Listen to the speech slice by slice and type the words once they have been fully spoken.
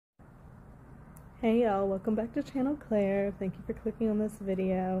Hey y'all, welcome back to Channel Claire. Thank you for clicking on this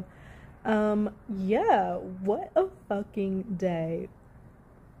video. Yeah, what a fucking day.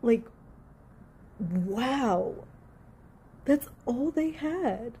 Like, wow. That's all they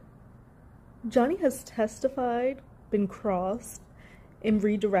had. Johnny has testified, been crossed, and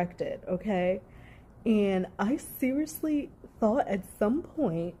redirected, okay? And I seriously thought at some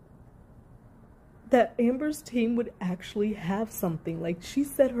point that Amber's team would actually have something. Like, she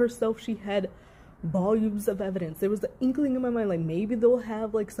said herself she had volumes of evidence. There was an inkling in my mind, like maybe they'll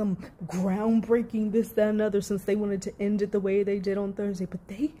have like some groundbreaking this, that, and other, since they wanted to end it the way they did on Thursday, but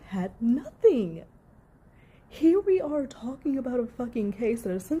they had nothing. Here we are talking about a fucking case that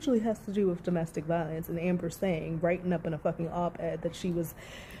essentially has to do with domestic violence, and Amber saying, writing up in a fucking op-ed that she was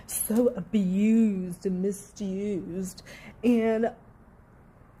so abused and misused, and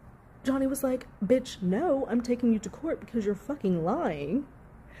Johnny was like, bitch, no, I'm taking you to court because you're fucking lying.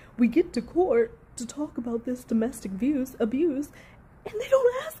 We get to court to talk about this domestic abuse, and they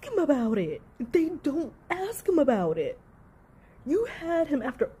don't ask him about it. They don't ask him about it. You had him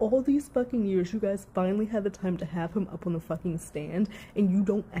after all these fucking years. You guys finally had the time to have him up on the fucking stand, and you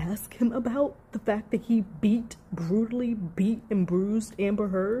don't ask him about the fact that he brutally beat and bruised Amber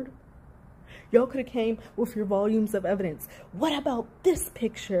Heard? Y'all could have came with your volumes of evidence. What about this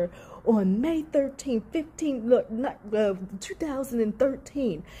picture on May 13,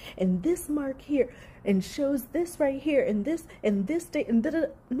 2013, and this mark here, and shows this right here, and this date, and da-da-da.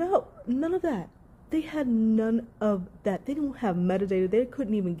 No, none of that. They had none of that. They don't have metadata. They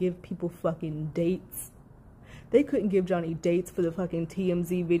couldn't even give people fucking dates. They couldn't give Johnny dates for the fucking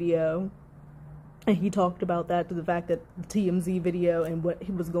TMZ video. And he talked about that, to the fact that the TMZ video and what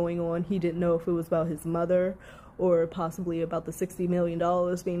was going on, he didn't know if it was about his mother or possibly about the $60 million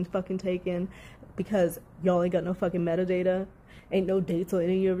being fucking taken, because y'all ain't got no fucking metadata, ain't no dates on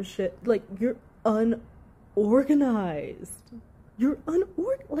any of your shit. Like, you're unorganized.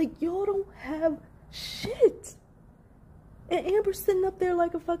 Like, y'all don't have shit. And Amber's sitting up there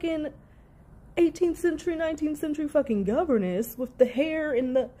like a fucking 18th century, 19th century fucking governess with the hair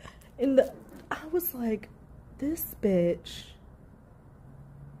in the I was like, this bitch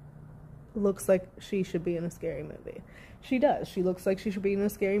looks like she should be in a scary movie. She does. She looks like she should be in a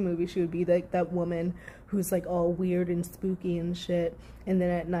scary movie. She would be like that woman who's like all weird and spooky and shit, and then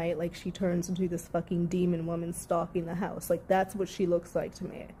at night, like, she turns into this fucking demon woman stalking the house. Like, that's what she looks like to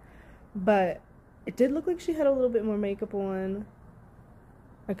me. But it did look like she had a little bit more makeup on.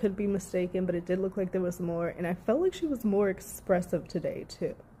 I could be mistaken, but it did look like there was more, and I felt like she was more expressive today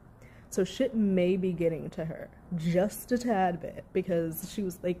too. So shit may be getting to her just a tad bit, because she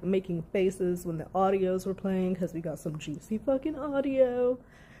was like making faces when the audios were playing, because we got some juicy fucking audio.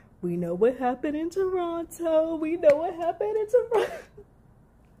 We know what happened in Toronto. We know what happened in Toronto.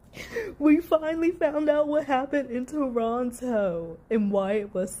 We finally found out what happened in Toronto and why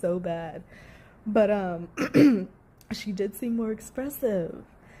it was so bad. But she did seem more expressive.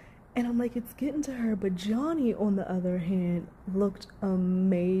 And I'm like, it's getting to her. But Johnny, on the other hand, looked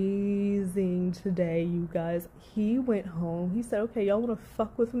amazing today, you guys. He went home. He said, okay, y'all want to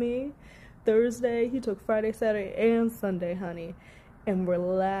fuck with me? Thursday, he took Friday, Saturday, and Sunday, honey, and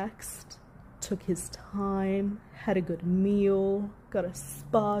relaxed, took his time, had a good meal, got a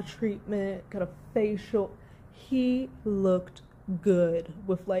spa treatment, got a facial. He looked good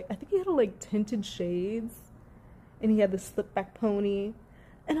with, like, I think he had like tinted shades, and he had the slip back pony.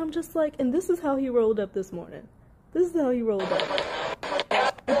 And I'm just like, and this is how he rolled up this morning. This is how he rolled up.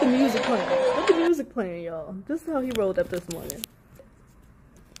 With the music playing. With the music playing, y'all. This is how he rolled up this morning.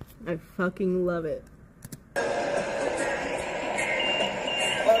 I fucking love it.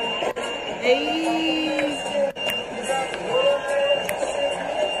 Hey!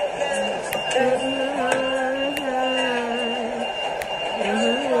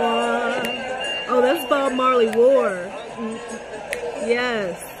 Oh, that's Bob Marley War.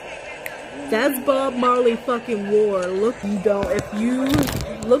 Yes, that's Bob Marley fucking War. Look, you don't, if you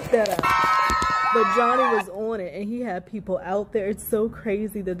look that up. But Johnny was on it, and he had people out there. It's so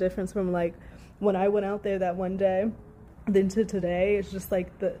crazy, the difference from like when I went out there that one day then to today. It's just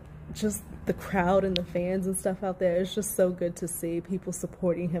like the crowd and the fans and stuff out there. It's just so good to see people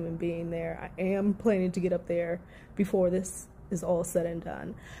supporting him and being there. I am planning to get up there before this is all said and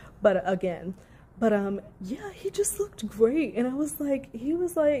done. But again, yeah, he just looked great, and I was like, he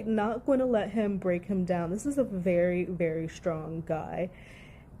was like not going to let him break him down. This is a very, very strong guy,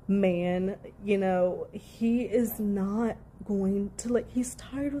 man. You know, he is not going to, like, he's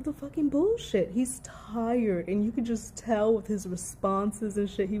tired of the fucking bullshit. He's tired, and you could just tell with his responses and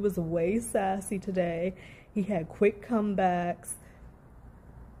shit. He was way sassy today. He had quick comebacks.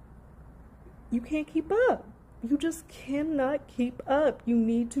 You can't keep up. You just cannot keep up. You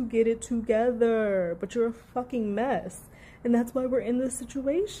need to get it together. But you're a fucking mess. And that's why we're in this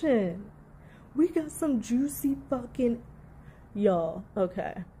situation. We got some juicy fucking... Y'all,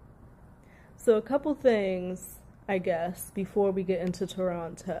 okay. So a couple things, I guess, before we get into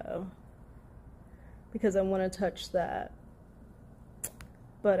Toronto. Because I want to touch that.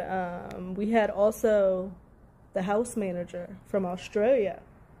 But we had also the house manager from Australia.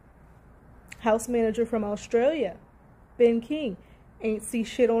 House manager from Australia, Ben King, ain't see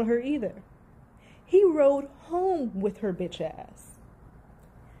shit on her either. He rode home with her bitch ass.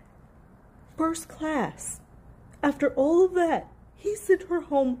 First class. After all of that, he sent her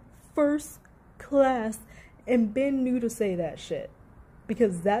home first class, and Ben knew to say that shit.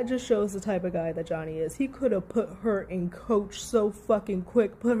 Because that just shows the type of guy that Johnny is. He could have put her in coach so fucking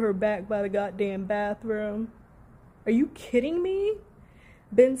quick, put her back by the goddamn bathroom. Are you kidding me?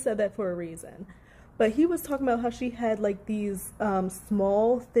 Ben said that for a reason. But he was talking about how she had like these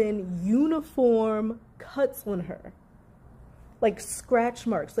small, thin, uniform cuts on her. Like scratch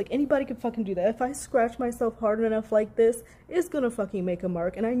marks. Like anybody could fucking do that. If I scratch myself hard enough like this, it's gonna fucking make a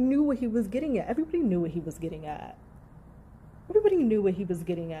mark. And I knew what he was getting at. Everybody knew what he was getting at. Everybody knew what he was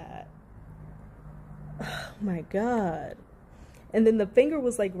getting at. Oh my God. And then the finger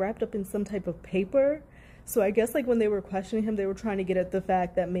was like wrapped up in some type of paper. So I guess like when they were questioning him, they were trying to get at the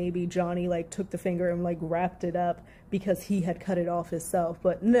fact that maybe Johnny like took the finger and like wrapped it up because he had cut it off himself.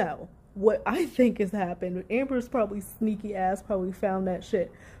 But no, what I think has happened, Amber's probably sneaky ass, probably found that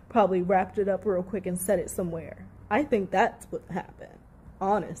shit, probably wrapped it up real quick and set it somewhere. I think that's what happened,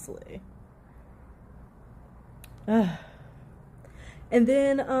 honestly. And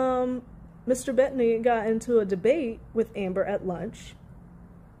then Mr. Bettany got into a debate with Amber at lunch.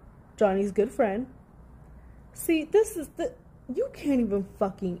 Johnny's good friend. See, this is you can't even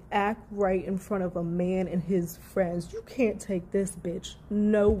fucking act right in front of a man and his friends. You can't take this bitch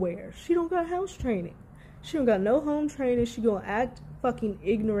nowhere. She don't got house training. She don't got no home training. She gonna act fucking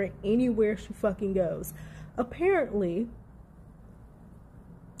ignorant anywhere she fucking goes. Apparently,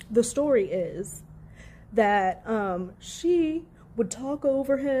 the story is that she would talk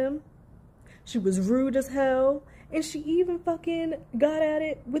over him. She was rude as hell. And she even fucking got at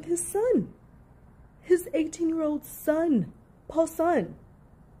it with his son. His 18-year-old son. Paul's son.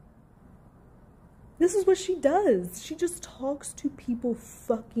 This is what she does. She just talks to people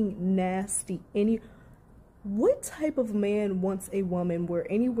fucking nasty. What type of man wants a woman where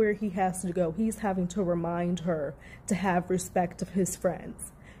anywhere he has to go, he's having to remind her to have respect of his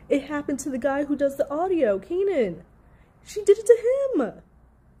friends? It happened to the guy who does the audio, Keenan. She did it to him.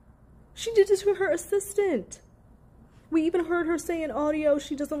 She did it to her assistant. We even heard her say in audio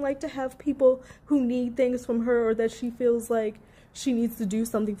she doesn't like to have people who need things from her or that she feels like she needs to do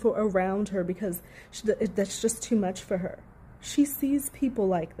something for around her because that's just too much for her. She sees people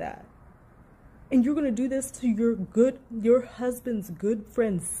like that. And you're going to do this to your husband's good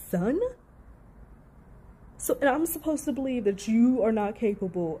friend's son? So, and I'm supposed to believe that you are not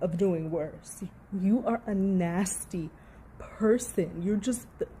capable of doing worse. You are a nasty person. You're just,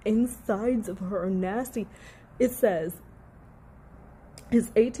 the insides of her are nasty. It says,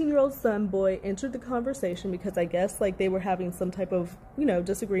 his 18-year-old son boy entered the conversation because I guess like they were having some type of,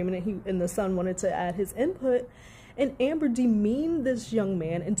 disagreement and the son wanted to add his input. And Amber demeaned this young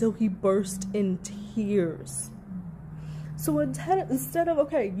man until he burst in tears. So instead of,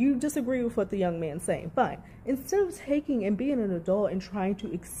 okay, you disagree with what the young man's saying, fine. Instead of taking and being an adult and trying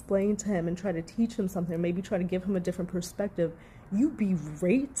to explain to him and try to teach him something, maybe try to give him a different perspective, you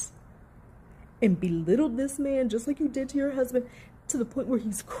berate and belittled this man just like you did to your husband to the point where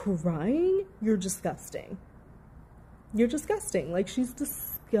he's crying. You're disgusting. You're disgusting. Like, she's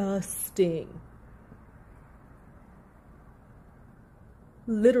disgusting.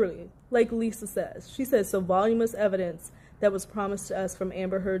 Literally, like Lisa says. She says, so voluminous evidence that was promised to us from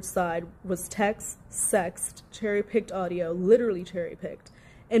Amber Heard's side was text, sexed, cherry-picked audio, literally cherry-picked,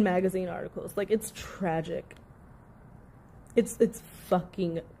 in magazine articles. Like, it's tragic. It's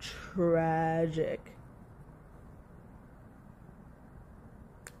fucking tragic.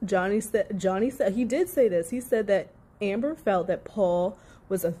 Johnny said, he did say this. He said that Amber felt that Paul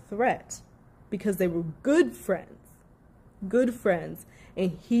was a threat because they were good friends. Good friends.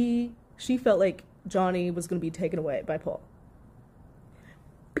 And she felt like Johnny was going to be taken away by Paul.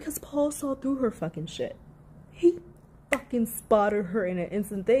 Because Paul saw through her fucking shit. He fucking spotted her in an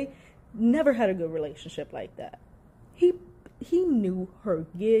instant. They never had a good relationship like that. He knew her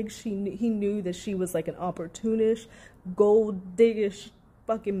gig. He knew that she was like an opportunist, gold diggish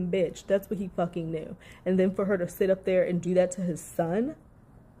fucking bitch. That's what he fucking knew. And then for her to sit up there and do that to his son,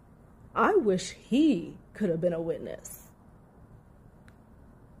 I wish he could have been a witness.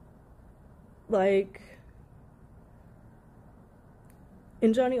 Like,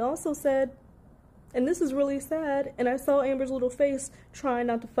 and Johnny also said, and this is really sad, and I saw Amber's little face trying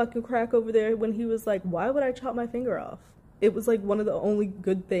not to fucking crack over there when he was like, why would I chop my finger off? It was like one of the only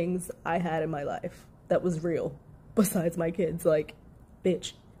good things I had in my life that was real, besides my kids. Like,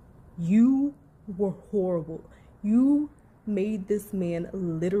 bitch, you were horrible. You made this man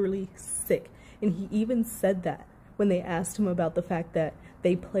literally sick. And he even said that when they asked him about the fact that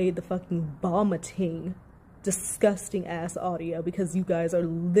they played the fucking vomiting, disgusting ass audio because you guys are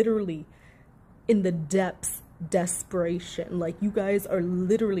literally in the depths, desperation. Like, you guys are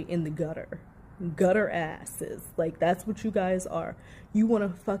literally in the gutter asses. Like, that's what you guys are. You want to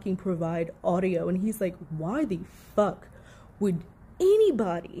fucking provide audio. And he's like, why the fuck would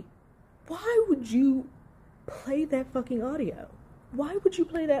anybody, why would you play that fucking audio? Why would you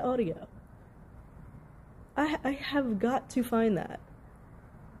play that audio? I have got to find that,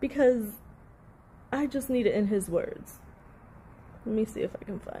 because I just need it in his words. Let me see if I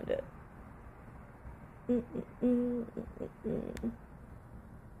can find it.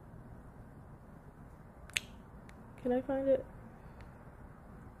 Can I find it?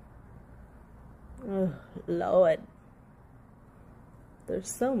 Oh, Lord. There's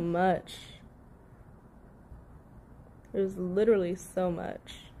so much. There's literally so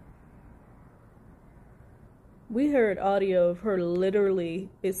much. We heard audio of her literally,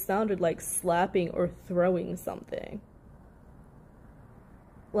 it sounded like slapping or throwing something.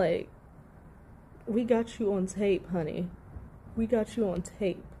 Like, we got you on tape, honey. We got you on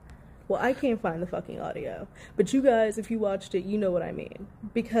tape. Well, I can't find the fucking audio. But you guys, if you watched it, you know what I mean.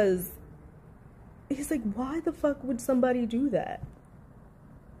 Because he's like, why the fuck would somebody do that?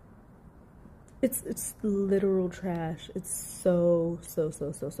 It's literal trash. It's so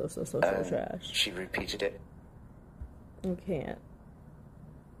trash. She repeated it. I can't.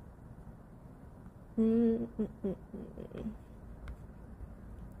 There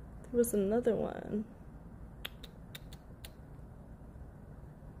was another one.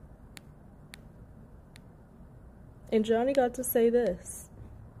 And Johnny got to say this.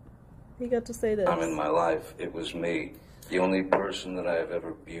 He got to say this. I'm in my life. It was me. The only person that I have ever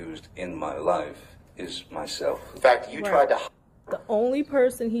abused in my life is myself. In fact, you tried to... The only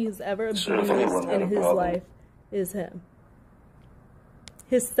person he has ever abused in his life is him.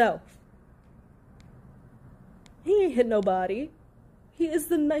 Himself. He ain't hit nobody. He is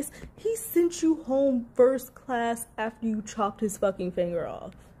the nice... He sent you home first class after you chopped his fucking finger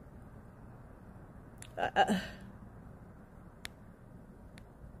off.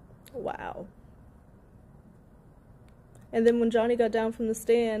 Wow. And then when Johnny got down from the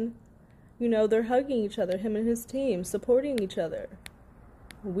stand, you know, they're hugging each other, him and his team, supporting each other.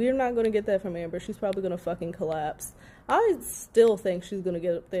 We're not going to get that from Amber. She's probably going to fucking collapse. I still think she's going to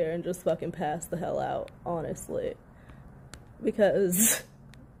get up there and just fucking pass the hell out, honestly. Because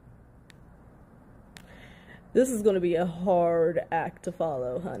this is going to be a hard act to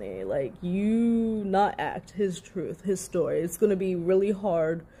follow, honey. Like, you not act his truth, his story. It's going to be really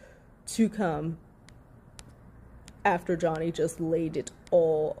hard to come after Johnny just laid it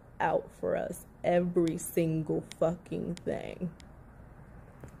all out for us. Every single fucking thing.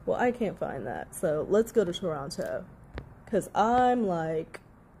 Well, I can't find that. So let's go to Toronto. Because I'm like,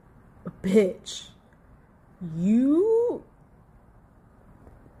 bitch, you...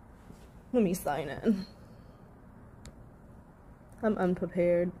 Let me sign in. I'm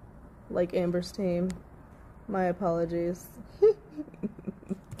unprepared. Like Amber's team. My apologies.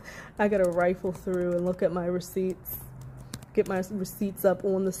 I gotta rifle through and look at my receipts. Get my receipts up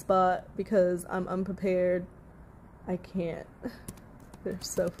on the spot because I'm unprepared. I can't. They're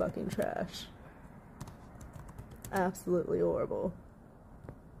so fucking trash. Absolutely horrible.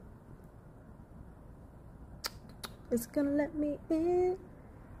 It's gonna let me in.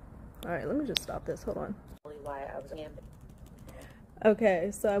 Alright, let me just stop this. Hold on.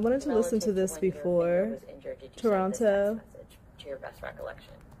 Okay, so I wanted to listen to this before. Toronto. To your best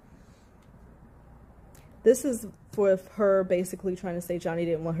recollection. This is for her basically trying to say Johnny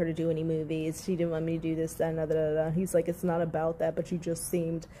didn't want her to do any movies. She didn't want me to do this, that, and that. He's like, it's not about that, but you just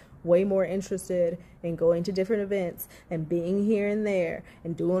seemed way more interested in going to different events and being here and there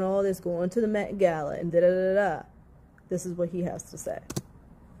and doing all this, going to the Met Gala and da-da-da-da. This is what he has to say.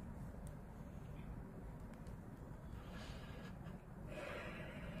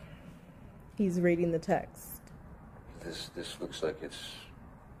 He's reading the text. This looks like it's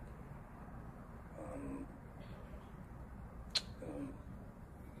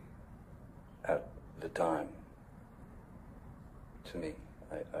at the time, to me,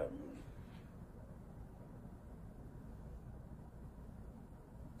 I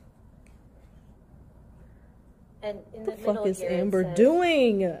And in What the the middle fuck is here, it Amber says,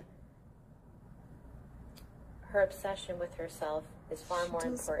 doing? her obsession with herself is far more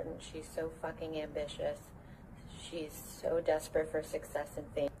important. She's so fucking ambitious. She's so desperate for success and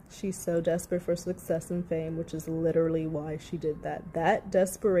fame. She's so desperate for success and fame, which is literally why she did that. That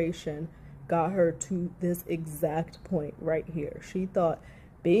desperation got her to this exact point right here. She thought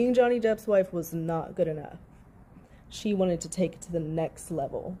being Johnny Depp's wife was not good enough. She wanted to take it to the next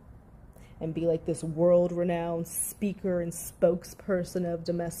level and be like this world-renowned speaker and spokesperson of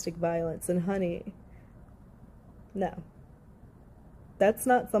domestic violence. And honey, no. That's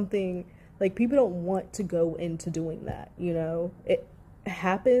not something, like, people don't want to go into doing that, you know? It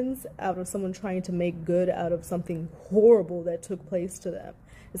happens out of someone trying to make good out of something horrible that took place to them.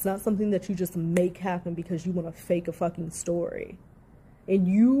 It's not something that you just make happen because you want to fake a fucking story. And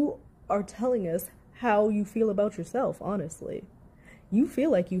you are telling us how you feel about yourself, honestly. You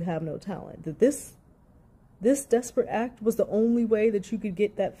feel like you have no talent. That this desperate act was the only way that you could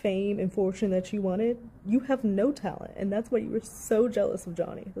get that fame and fortune that you wanted. You have no talent. And that's why you were so jealous of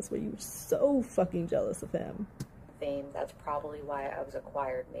Johnny. That's why you were so fucking jealous of him. Fame. That's probably why I was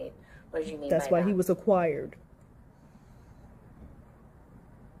acquired, mate. What did you mean That's by why that? he was acquired.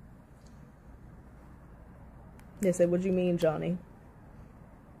 They said, what do you mean, Johnny?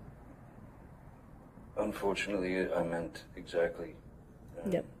 Unfortunately, I meant exactly.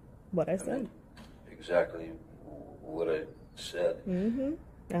 Yep. What I said. Meant exactly what I said. Mm-hmm.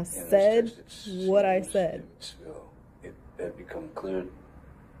 I In said this text, it what I seems said. It had become clear that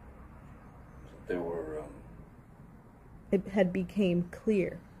there were. It had became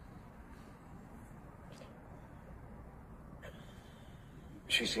clear.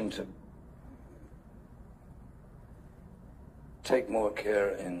 She seemed to take more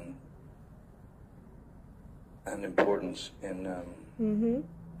care and importance in Mm-hmm.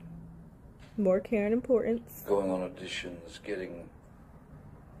 More care and importance. going on auditions,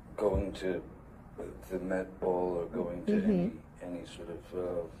 going to the Met Ball or going to any sort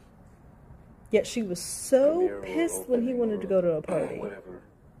of Yet she was so premiere or pissed when he opening wanted or to go to a party whatever,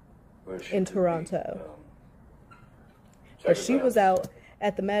 where she in could Toronto. be, Because she was out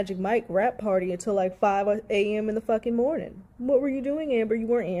at the Magic Mike rap party until like 5 a.m. in the fucking morning. What were you doing, Amber? You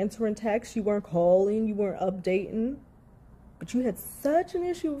weren't answering texts, you weren't calling, you weren't updating. But you had such an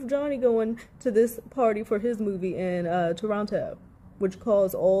issue with Johnny going to this party for his movie in Toronto, which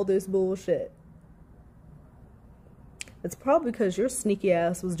caused all this bullshit. It's probably because your sneaky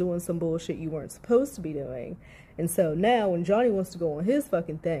ass was doing some bullshit you weren't supposed to be doing. And so now when Johnny wants to go on his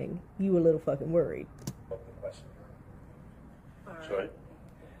fucking thing, you were a little fucking worried. Sorry?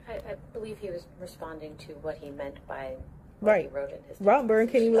 I believe he was responding to what he meant by what Right. he wrote in his Ron Byrne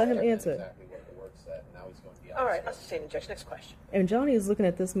can't even let him answer. Exactly what the word said. Now he's going to be All right, let's sustain the judge. Next question. And Johnny is looking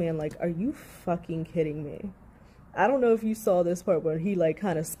at this man like, are you fucking kidding me? I don't know if you saw this part when he like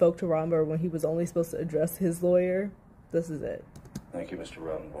kind of spoke to Ron Byrne when he was only supposed to address his lawyer. This is it. Thank you, Mr.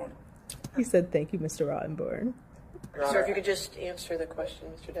 Rottenborn. He said, thank you, Mr. Rottenborn. Sir, if you could just answer the question,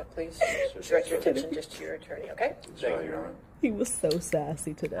 Mr. Depp, please. Direct your attention just to your attorney, okay? Sorry, Your Honor. He was so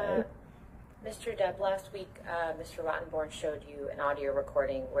sassy today. Mr. Depp, last week, Mr. Rottenborn showed you an audio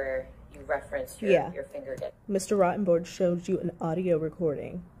recording where you referenced your, Yeah. your finger dip. Mr. Rottenborn showed you an audio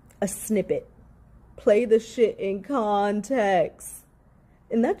recording, a snippet. Play the shit in context.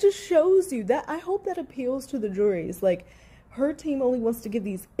 And that just shows you that. I hope that appeals to the juries. Like, her team only wants to give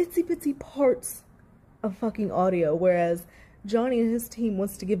these itsy bitsy parts of fucking audio, whereas Johnny and his team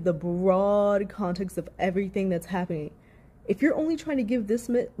wants to give the broad context of everything that's happening. If you're only trying to give this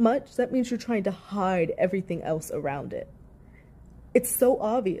much, that means you're trying to hide everything else around it. It's so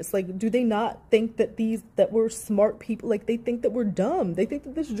obvious. Like, do they not think that that we're smart people? Like, they think that we're dumb. They think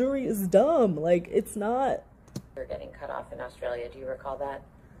that this jury is dumb. Like, it's not. You're getting cut off in Australia. Do you recall that?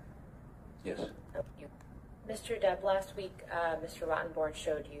 Yes. Mr. Depp, last week, Mr. Rottenborn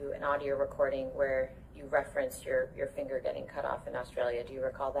showed you an audio recording where you referenced your finger getting cut off in Australia. Do you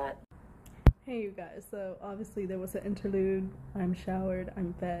recall that? Hey, you guys. So, obviously, there was an interlude. I'm showered.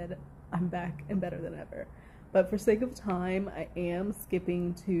 I'm fed. I'm back and better than ever. But for sake of time, I am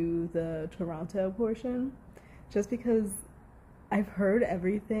skipping to the Toronto portion. Just because I've heard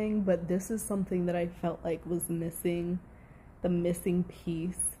everything, but this is something that I felt like was missing. The missing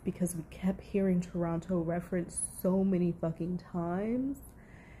piece. Because we kept hearing Toronto referenced so many fucking times.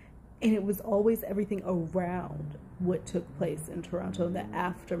 And it was always everything around what took place in Toronto, the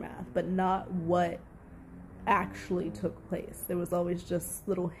aftermath, but not what actually took place. There was always just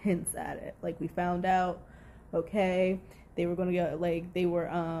little hints at it. Like, we found out, okay, They were gonna go, like, they were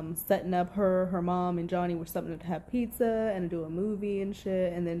setting up her mom and Johnny were something to have pizza and do a movie and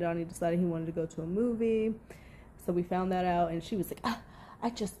shit. And then Johnny decided he wanted to go to a movie, so we found that out. And she was like, I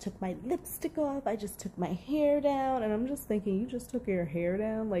just took my lipstick off, I just took my hair down. And I'm just thinking, you just took your hair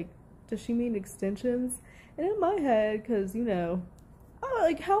down? Like, does she mean extensions? And in my head, because, you know,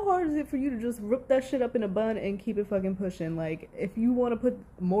 like, how hard is it for you to just rip that shit up in a bun and keep it fucking pushing? Like, if you want to put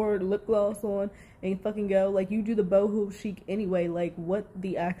more lip gloss on and fucking go, like, you do the boho chic anyway. Like, what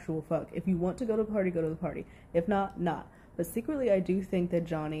the actual fuck? If you want to go to the party, go to the party. If not, not. But secretly, I do think that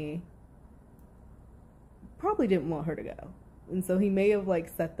Johnny probably didn't want her to go. And so he may have, like,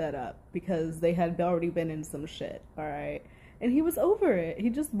 set that up because they had already been in some shit, alright? And he was over it. He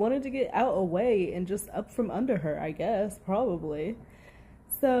just wanted to get out away and just up from under her, I guess, probably.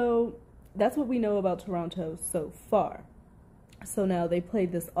 So that's what we know about Toronto so far. So now they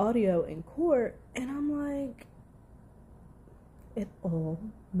played this audio in court, and I'm like, it all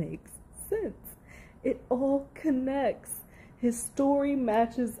makes sense. It all connects. His story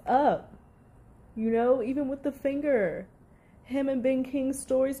matches up. You know, even with the finger. Him and Ben King's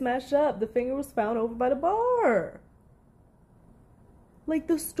stories matched up. The finger was found over by the bar. Like,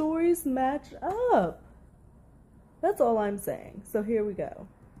 the stories match up. That's all I'm saying. So here we go.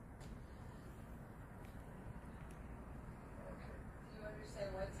 Do you understand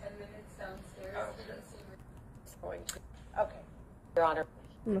why 10 minutes downstairs didn't seem... Okay. Your Honor,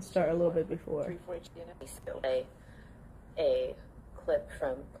 I'm going to start a little bit before. 340. a clip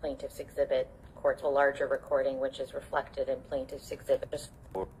from Plaintiff's Exhibit, court's a larger recording, which is reflected in Plaintiff's Exhibit.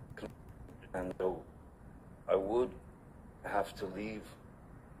 And so I would have to leave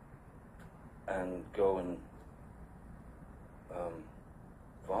and go and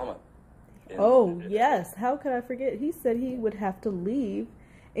vomit. Oh, yes. How could I forget? He said he would have to leave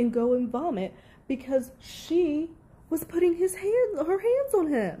and go and vomit because she was putting her hands on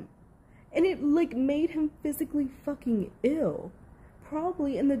him. And it, like, made him physically fucking ill.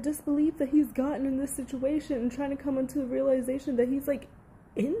 Probably in the disbelief that he's gotten in this situation and trying to come into the realization that he's, like,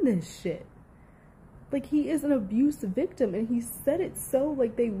 in this shit. Like, he is an abuse victim, and he said it so,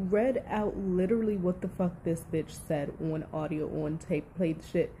 like, they read out literally what the fuck this bitch said on audio, on tape, played the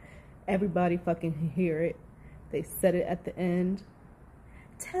shit. Everybody fucking hear it. They said it at the end.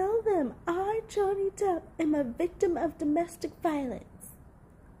 Tell them I, Johnny Depp, am a victim of domestic violence.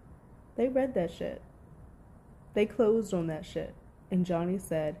 They read that shit. They closed on that shit. And Johnny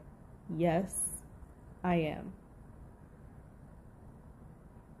said, yes, I am.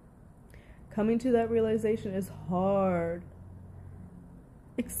 Coming to that realization is hard.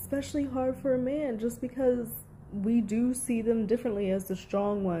 Especially hard for a man, just because we do see them differently as the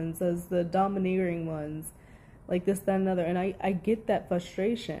strong ones, as the domineering ones, like this, that, and another. And I get that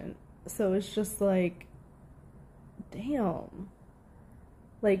frustration. So it's just like, damn.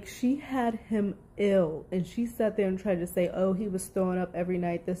 Like, she had him ill, and she sat there and tried to say, oh, he was throwing up every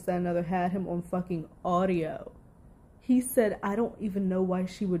night, this, that, and another, had him on fucking audio. He said, I don't even know why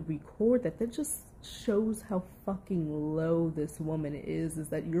she would record that. That just shows how fucking low this woman is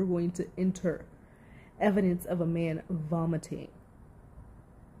that you're going to enter evidence of a man vomiting.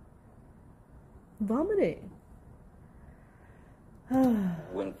 Vomiting.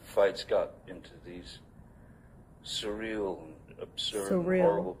 When fights got into these surreal and absurd,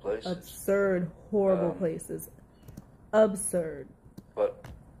 horrible places. Absurd, horrible places. Absurd. But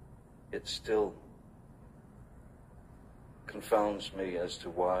it still confounds me as to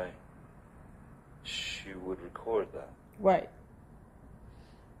why she would record that. Right.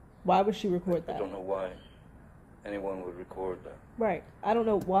 Why would she record that? I don't know why anyone would record that. Right. I don't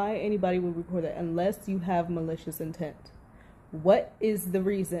know why anybody would record that unless you have malicious intent. What is the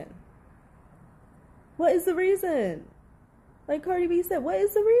reason? What is the reason? Like Cardi B said, what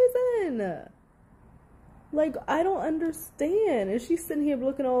is the reason? Like, I don't understand. And she's sitting here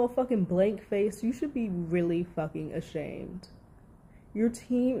looking all fucking blank faced. You should be really fucking ashamed. Your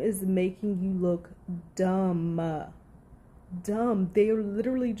team is making you look dumb. Dumb. They are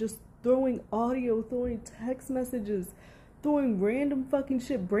literally just throwing audio, throwing text messages, throwing random fucking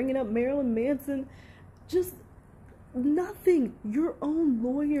shit, bringing up Marilyn Manson. Just nothing. Your own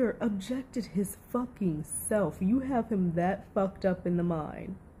lawyer objected his fucking self. You have him that fucked up in the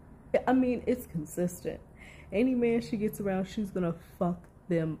mind. I mean, it's consistent. Any man she gets around, she's gonna fuck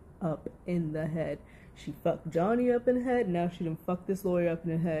them up in the head. She fucked Johnny up in the head, now she done fucked this lawyer up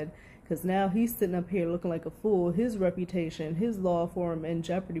in the head. Because now he's sitting up here looking like a fool. His reputation, his law firm in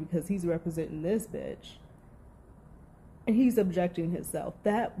jeopardy because he's representing this bitch. And he's objecting himself.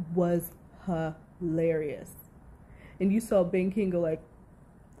 That was hilarious. And you saw Ben King go like,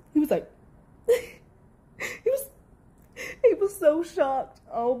 he was like, so shocked.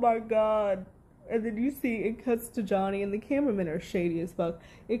 Oh my god. And then you see it cuts to Johnny, and the cameramen are shady as fuck.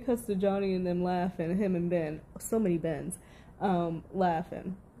 It cuts to Johnny and them laughing, him and Ben. So many Bens.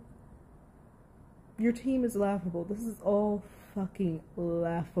 Laughing. Your team is laughable. This is all fucking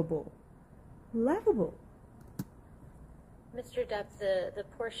laughable. Laughable. Mr. Depp,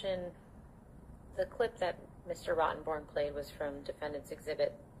 the clip that Mr. Rottenborn played was from Defendant's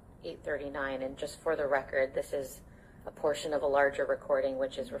Exhibit 839, and just for the record, this is a portion of a larger recording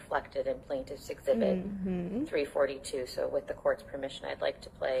which is reflected in Plaintiff's Exhibit 342. So with the court's permission, I'd like to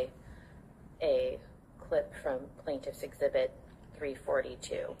play a clip from Plaintiff's Exhibit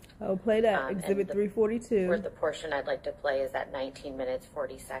 342. Oh, play that. Exhibit 342. For the portion I'd like to play is at 19 minutes,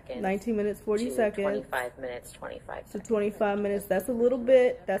 40 seconds. 19 minutes, 40 to seconds. 25 minutes, 25 seconds. To 25 minutes. That's a little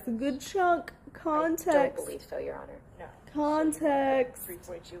bit. That's a good chunk. Context. I don't believe so, Your Honor. No. Context.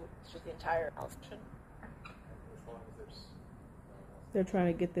 342 is with the entire section. They're trying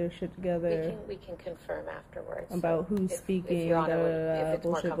to get their shit together. We can confirm afterwards. About who's speaking. If Your Honor if it's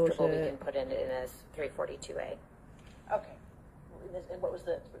bullshit, more comfortable, bullshit. we can put it in as 342A. Okay. And what was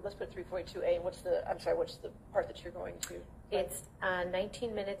let's put 342A, and what's the part that you're going to? It's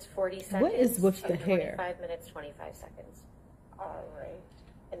 19 minutes, 40 seconds. What is with the and hair? 25 minutes, 25 seconds. All right.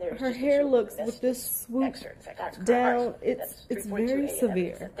 And there's Her just hair this looks this with this swoop excerpt. That's down. correct. It's That's very 342A, that makes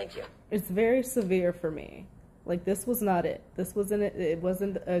severe. sense. Thank you. It's very severe for me. Like, this was not it. This wasn't it. It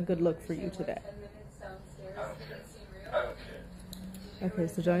wasn't a good look for you today. 10 minutes downstairs. I don't Did care. it seem real? I don't care.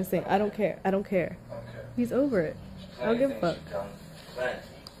 Okay, so Johnny's saying, I don't care. I don't care. I don't care. He's over it. I don't give a fuck. Plenty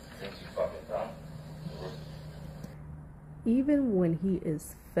things you fucking done. Even when he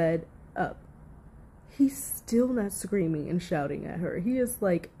is fed up, he's still not screaming and shouting at her. He is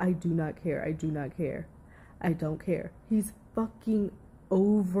like, I do not care. I do not care. I don't care. He's fucking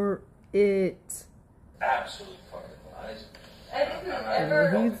over it. Absolute fucking lies. I didn't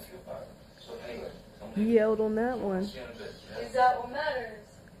ever. He's, So anyway, tell me. he yelled on that one. See you in a bit, yeah? Is that what matters?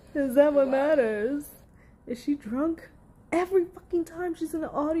 Is that what matters? Is she drunk? Every fucking time she's in the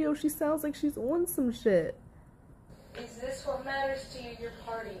audio, she sounds like she's on some shit. Is this what matters to you, your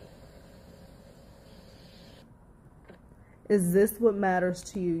party? Is this what matters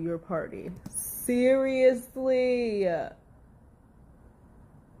to you, your party? Seriously?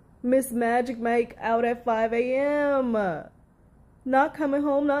 Miss Magic Mike out at 5 a.m. Not coming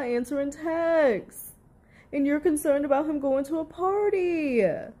home, not answering texts. And you're concerned about him going to a party.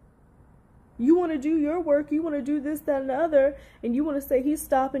 You want to do your work, you want to do this, that, and the other, and you want to say he's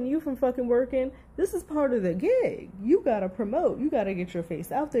stopping you from fucking working. This is part of the gig. You gotta promote. You gotta get your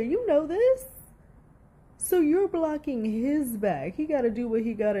face out there. You know this. So you're blocking his back. He gotta do what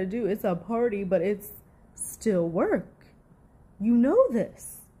he gotta do. It's a party, but it's still work. You know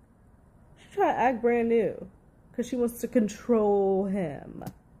this. She try to act brand new because she wants to control him.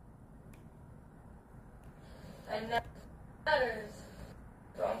 And that matters.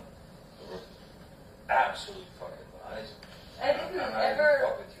 Done. Absolute fucking lies. I didn't I'm not even ever.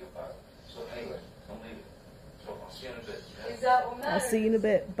 talking to you about it. So anyway, don't leave it. So I'll see you in a bit, yeah? Is that what I'll matters? see you in a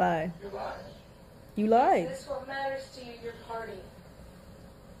bit. Bye. You're lying. You Is lied. this what matters to you, your party?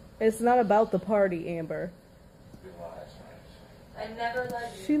 It's not about the party, Amber. You're lying. I never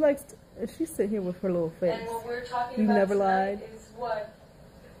lied to you. She likes to, she's sitting here with her little face. And what we're talking You about never tonight lied. is what?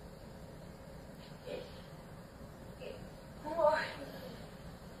 Why?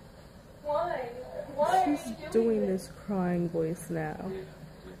 Why? Why are She's you doing this? this crying voice now. You're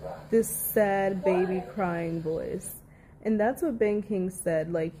lying. This sad baby Why? crying voice. And that's what Ben King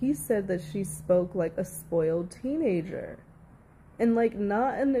said. Like, he said that she spoke like a spoiled teenager. And, like,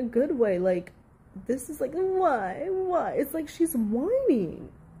 not in a good way. Like, this is like, why? Why? It's like she's whining.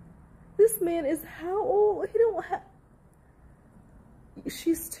 This man is how old? He don't have...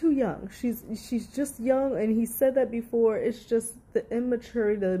 She's too young. She's just young, and he said that before. It's just the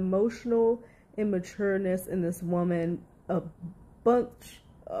immaturity, the emotional immatureness in this woman, a bunch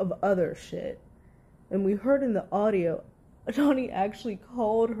of other shit. And we heard in the audio, Johnny actually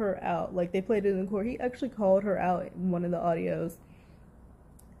called her out. Like, they played it in court. He actually called her out in one of the audios,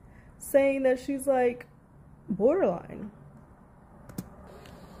 saying that she's like borderline.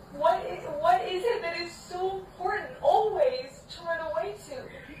 What is it that is so important always to run away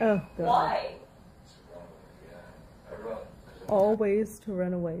to? Oh, God. Why? Yeah, I run. Always to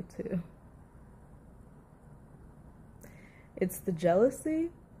run away to. It's the jealousy.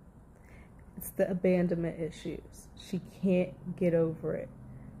 It's the abandonment issues. She can't get over it.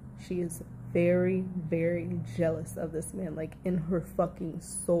 She is very, very jealous of this man. Like, in her fucking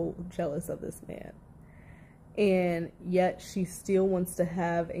soul, jealous of this man. And yet she still wants to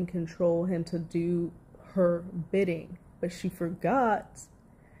have and control him to do her bidding. But she forgot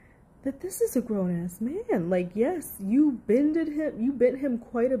that this is a grown-ass man. Like, yes, you bent him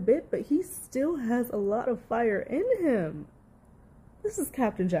quite a bit, but he still has a lot of fire in him. This is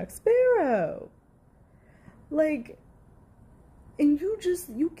Captain Jack Sparrow. Like, and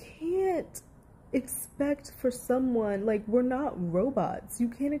you can't expect for someone, like, we're not robots. You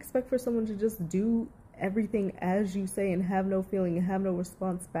can't expect for someone to just do everything as you say and have no feeling and have no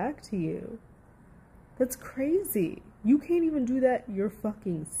response back to you. That's crazy. You can't even do that your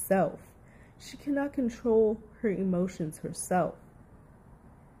fucking self. She cannot control her emotions herself.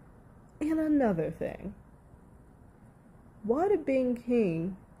 And another thing. Why did Bing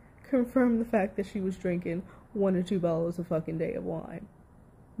King confirm the fact that she was drinking 1 or 2 bottles a fucking day of wine?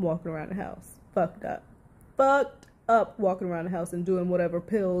 Walking around the house. Fucked up walking around the house and doing whatever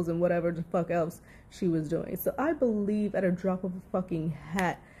pills and whatever the fuck else she was doing. So I believe at a drop of a fucking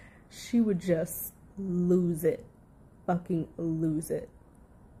hat, she would just lose it. Fucking lose it.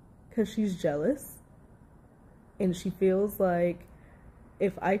 Because she's jealous. And she feels like,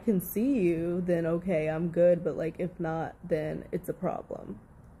 if I can see you, then okay, I'm good. But like, if not, then it's a problem.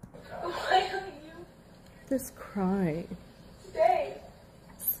 Why don't you This crying. stay?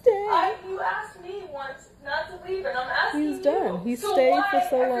 Stay. You asked me once not to leave, and I'm asking you. He's done. He so stayed why for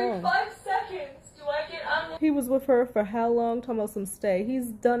so every long. 5 seconds do I get He was with her for how long? Talking about some stay. He's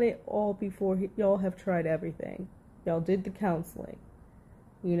done it all before. Y'all have tried everything. Y'all did the counseling.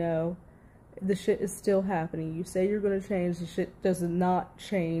 You know, the shit is still happening. You say you're going to change. The shit does not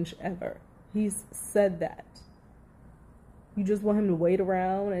change ever. He's said that. You just want him to wait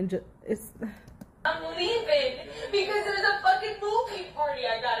around and just, it's... I'm leaving because there's a fucking movie party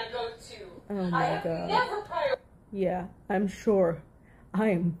I gotta go to. Oh my I have God. never prioritized. Yeah, I'm sure. I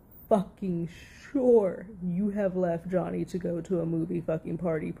am fucking sure you have left Johnny to go to a movie fucking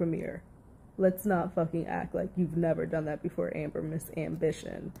party premiere. Let's not fucking act like you've never done that before, Amber Miss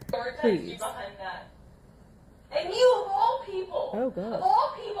Ambition. Please. Behind that. And you, of all people, Oh, God. of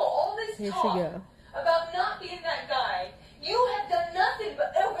all people, all this Here she talk go. about not being that guy, you have done nothing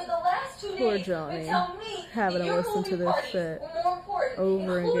but over the last 2 Poor days Johnny, to tell me having that to your listen movie to this parties shit were more important,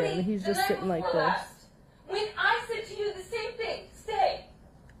 over including again. He's the just night sitting like before this. last. When I said to you the same thing, stay.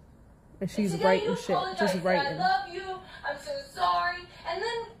 And she's Today writing you shit, apologize, just said, writing. I love you, I'm so sorry. And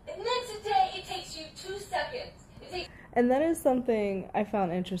then today it takes you 2 seconds. It takes And that is something I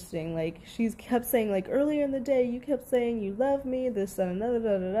found interesting. Like, she's kept saying, like, earlier in the day, you kept saying you love me, this, that, and another,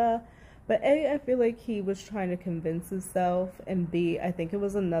 da-da-da. But A, I feel like he was trying to convince himself, and B, I think it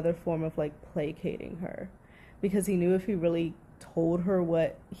was another form of, like, placating her. Because he knew if he really told her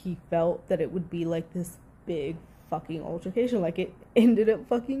what he felt, that it would be, like, this big fucking altercation, like it ended up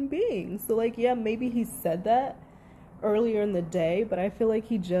fucking being. So, like, yeah, maybe he said that earlier in the day, but I feel like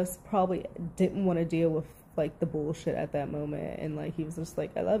he just probably didn't want to deal with, like, the bullshit at that moment, and, like, he was just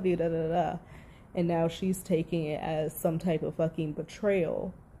like, I love you, da-da-da. And now she's taking it as some type of fucking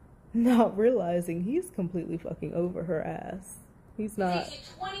betrayal, not realizing he's completely fucking over her ass. He's not. It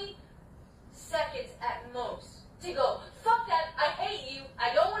takes you 20 seconds at most to go, fuck that, I hate you,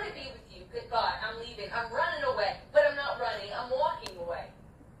 I don't want to be with you, goodbye, I'm leaving, I'm running away, but I'm not running, I'm walking away.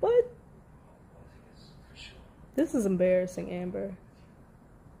 What? This is embarrassing, Amber.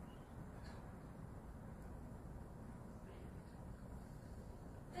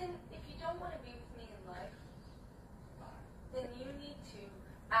 Then if you don't want to be with me in life, then you need to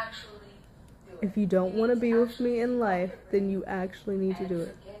actually do it. If you don't want to be with me in life, then you actually need to and do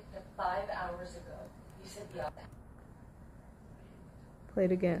it. forget that 5 hours ago, you said the opposite. Play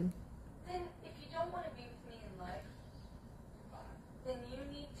it again. Then if you don't want to be with me in life, then you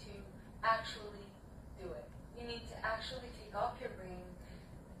need to actually do it. You need to actually take off your ring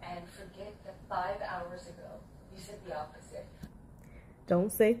and forget that 5 hours ago, you said the opposite.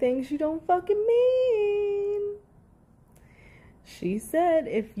 Don't say things you don't fucking mean. She said,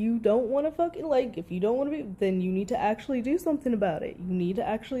 if you don't want to fucking, like, if you don't want to be, then you need to actually do something about it. You need to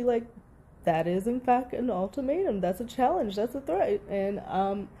actually, like, that is in fact an ultimatum. That's a challenge. That's a threat. And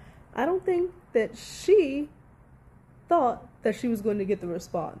I don't think that she thought that she was going to get the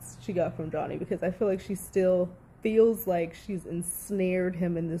response she got from Johnny, because I feel like she still feels like she's ensnared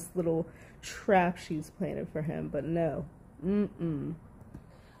him in this little trap she's planted for him. But no. Otherwise,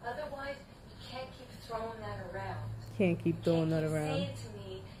 you can't keep throwing that around. Can't keep throwing that You can't around. keep saying to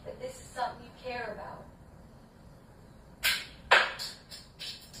me that this is something you care about.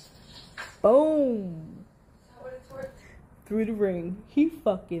 Boom. Is that what it's worth? Through the ring. He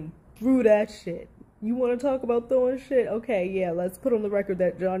fucking threw that shit. You want to talk about throwing shit? Okay, yeah, let's put on the record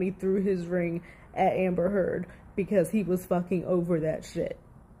that Johnny threw his ring at Amber Heard because he was fucking over that shit.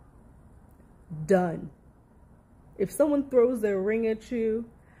 Done. If someone throws their ring at you,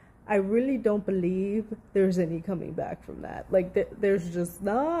 I really don't believe there's any coming back from that. Like, there's just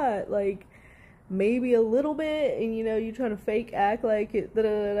not. Like, maybe a little bit, and you know, you trying to fake act like it,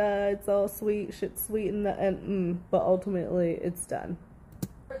 it's all sweet, shit's sweet, but ultimately, it's done.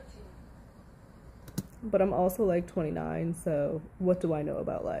 But I'm also like 29, so what do I know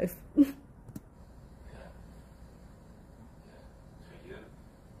about life?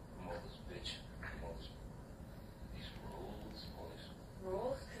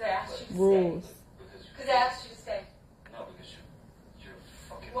 Rules. Because I asked you to stay. No, because you're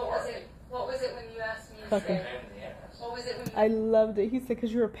fucking. What was it? What was it when you asked me to stay? What was it when you... I loved it. He said,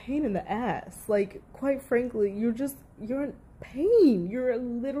 because you're a pain in the ass. Like, quite frankly, you're in pain. You're a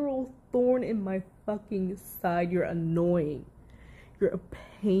literal thorn in my fucking side. You're annoying. You're a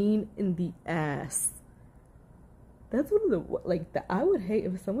pain in the ass. That's one of the, like, I would hate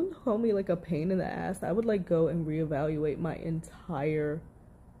if someone called me, like, a pain in the ass. I would, like, go and reevaluate my entire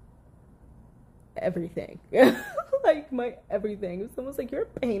everything. Like, my everything. If someone's like, you're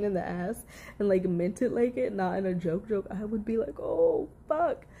a pain in the ass, and like meant it like it, not in a joke, I would be like, oh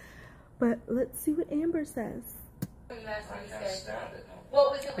fuck. But let's see what Amber says. I can't stand it.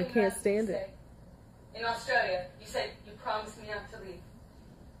 What was it when I can't stand it? In Australia, you said you promised me not to leave.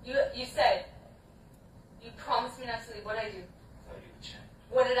 You said you promised me not to leave. What did I do?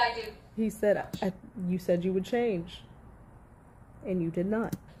 What did I do? He said, you said you would change, and you did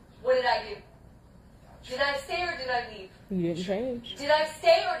not. What did I do? Did I stay or did I leave? You didn't change. Did I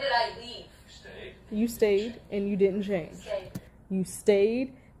stay or did I leave? You stayed and you didn't change. Stayed. You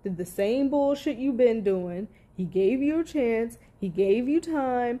stayed, did the same bullshit you've been doing. He gave you a chance, he gave you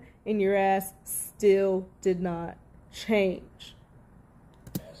time, and your ass still did not change.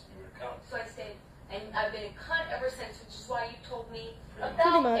 So I stayed. And I've been a cunt ever since, which is why you told me Pretty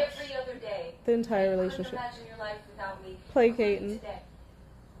about much. every other day. The entire I relationship. couldn't imagine your life without me. Placating. Today.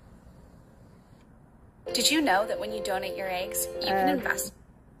 Did you know that when you donate your eggs, you can invest?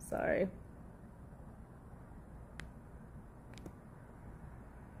 Sorry.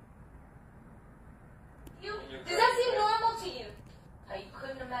 Does that seem normal to you? How you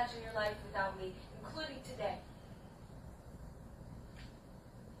couldn't imagine your life without me, including today.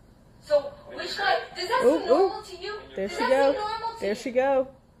 So, which one? Does that seem normal to you? There Does she that go. seem normal to There you? she go.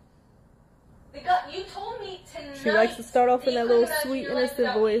 You told me tonight. She likes to start off in that you little couldn't sweet, imagine your life innocent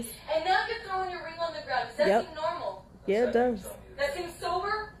without me. voice. And now you're throwing your ring on the ground. Does that Yep. seem normal? Yeah, it does. That seems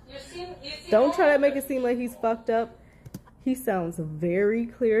sober? You seem Don't try to normal? make it seem like he's fucked up. He sounds very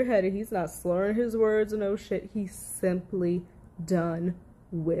clear-headed. He's not slurring his words or no shit. He's simply done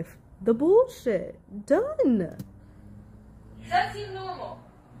with the bullshit. Done. Does that seem normal?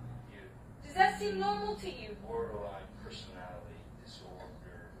 Does that seem normal to you? Borderline personality disorder.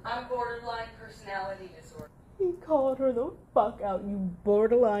 I'm borderline personality disorder. He called her the fuck out. You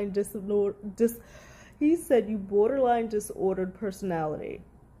borderline He said you borderline disordered personality.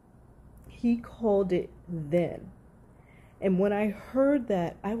 He called it then. And when I heard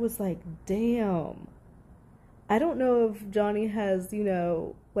that, I was like, damn. I don't know if Johnny has,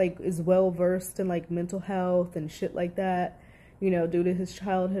 like, is well versed in, like, mental health and shit like that, due to his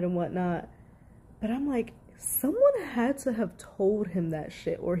childhood and whatnot. But I'm like, someone had to have told him that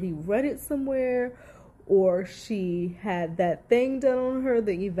shit, or he read it somewhere, or she had that thing done on her,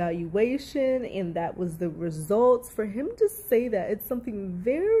 the evaluation, and that was the results. For him to say that, it's something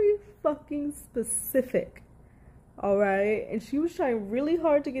very fucking specific. Alright? And she was trying really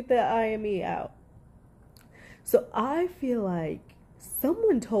hard to get that IME out. So I feel like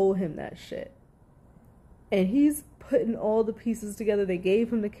someone told him that shit. And he's putting all the pieces together. They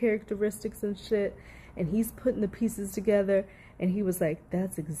gave him the characteristics and shit. And he's putting the pieces together. And he was like,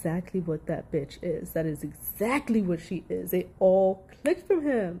 that's exactly what that bitch is. That is exactly what she is. It all clicked from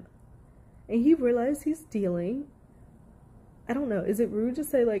him. And he realized he's dealing. I don't know. Is it rude to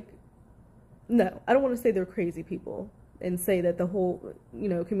say, like, no, I don't want to say they're crazy people and say that the whole,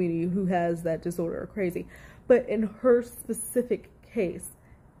 community who has that disorder are crazy. But in her specific case,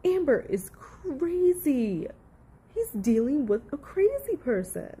 Amber is crazy. He's dealing with a crazy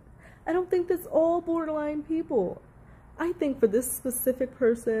person. I don't think that's all borderline people. I think for this specific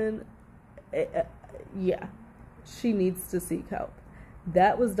person, yeah, she needs to seek help.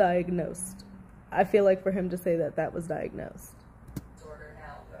 That was diagnosed. I feel like for him to say that was diagnosed.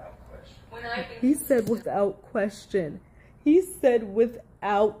 He said without question. He said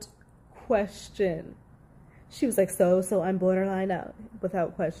without question. She was like, so I'm borderline out.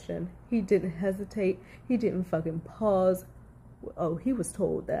 Without question. He didn't hesitate. He didn't fucking pause. Oh, he was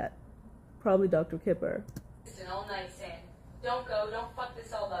told that. Probably Dr. Kipper. All night saying, don't go, don't fuck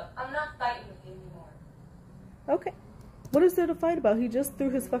this all up. I'm not fighting with you anymore. Okay. What is there to fight about? He just threw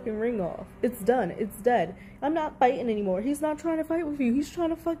his fucking ring off. It's done. It's dead. I'm not fighting anymore. He's not trying to fight with you. He's trying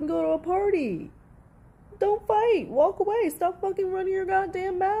to fucking go to a party. Don't fight. Walk away. Stop fucking running your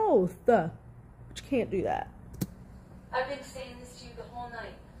goddamn mouth. But you can't do that. I've been saying this to you the whole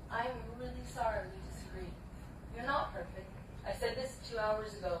night. I'm really sorry we disagreed. You're not perfect. I said this 2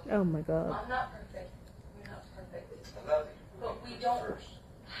 hours ago. Oh my god. I'm not perfect. You're not perfect. I love you. But we don't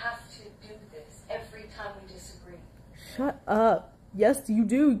have to do this every time we disagree. Shut up. Yes, you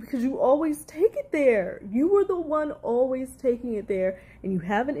do, because you always take it there. You were the one always taking it there, and you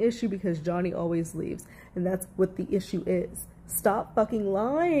have an issue because Johnny always leaves. And that's what the issue is. Stop fucking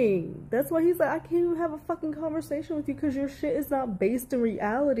lying. That's why he's like, I can't even have a fucking conversation with you because your shit is not based in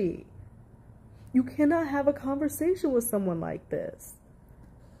reality. You cannot have a conversation with someone like this.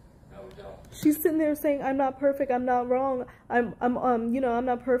 No, we don't. She's sitting there saying, I'm not perfect, I'm not wrong, I'm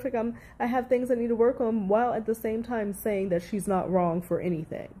not perfect, I have things I need to work on, while at the same time saying that she's not wrong for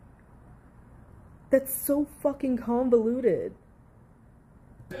anything. That's so fucking convoluted.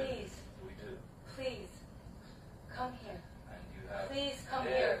 Please, We do. please, come here. And you have Please come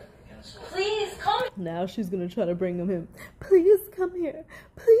dared here. insult. Please come. Now she's gonna try to bring him in. Please come here.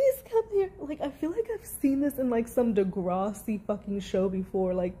 Please come here. Like, I feel like I've seen this in like some Degrassi fucking show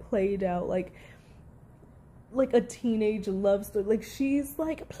before, like played out like a teenage love story. Like, she's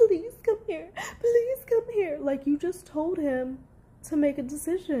like, please come here. Please come here. Like, you just told him to make a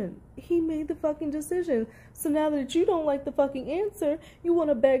decision. He made the fucking decision. So now that you don't like the fucking answer, you want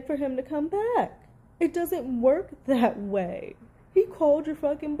to beg for him to come back. It doesn't work that way. He called your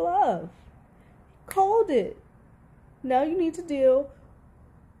fucking bluff. Called it. Now you need to deal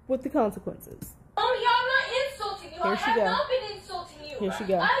with the consequences. Mommy, I'm not insulting you. Here I she have go. not been insulting you. Here she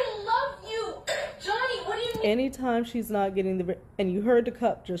go. I love you. Johnny, what do you mean? Anytime she's not getting the... and you heard the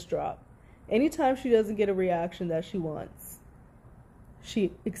cup just drop. Anytime she doesn't get a reaction that she wants,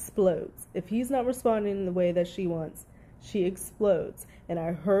 she explodes. If he's not responding in the way that she wants, she explodes. And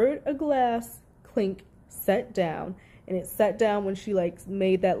I heard a glass clink set down. And it sat down when she like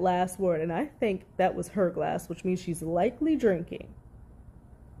made that last word. And I think that was her glass, which means she's likely drinking.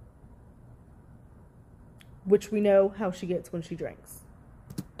 Which we know how she gets when she drinks.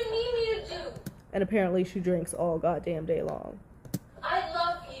 What do you need me to do? And apparently she drinks all goddamn day long. I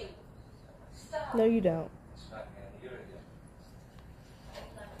love you. Stop. No, you don't. Smack me in the ear again.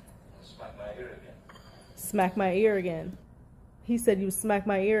 Smack my ear again. Smack my ear again. He said you smack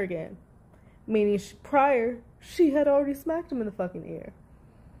my ear again. Meaning prior, she had already smacked him in the fucking ear.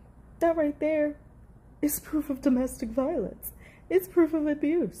 That right there is proof of domestic violence. It's proof of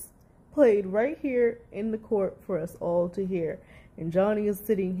abuse. Played right here in the court for us all to hear. And Johnny is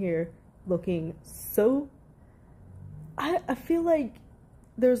sitting here looking so... I feel like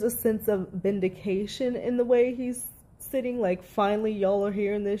there's a sense of vindication in the way he's sitting. Like, finally y'all are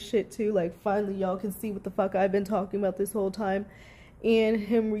hearing this shit too. Like, finally y'all can see what the fuck I've been talking about this whole time. And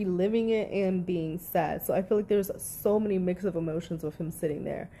him reliving it and being sad. So I feel like there's so many mix of emotions with him sitting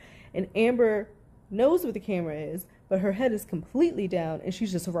there. And Amber knows what the camera is, but her head is completely down and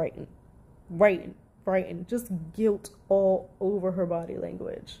she's just writing. Just guilt all over her body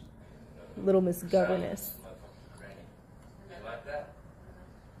language. Little Miss Governess. You like that?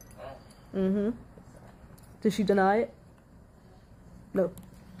 Huh? Mm-hmm. Did she deny it? No,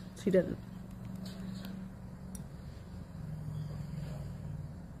 she didn't.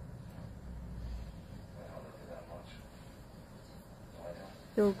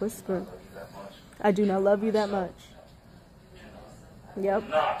 They were whispering. I do not love you that much. Yep.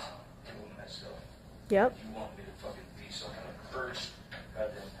 Not doing myself. Yep. You want me to fucking be some kind of cursed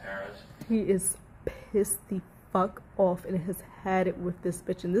goddamn parent? He is pissed the fuck off and has had it with this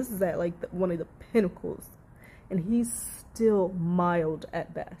bitch. And this is at like one of the pinnacles. And he's still mild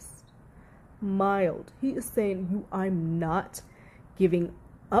at best. Mild. He is saying, I'm not giving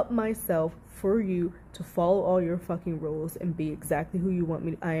up myself for you to follow all your fucking rules and be exactly who you want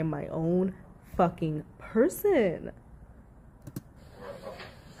me to. I am my own fucking person. We're a fucking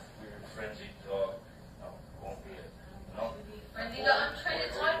weird frenzied dog. No, won't be it. No. Frenzied dog, I'm trying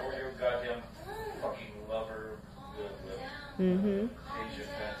to talk Or your goddamn fucking lover. Mm-hmm. Asia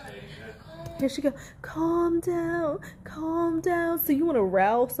Fantasia. Here she go. Calm down. Calm down. So you want to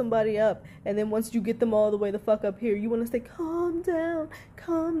rile somebody up, and then once you get them all the way the fuck up here, you want to say, calm down.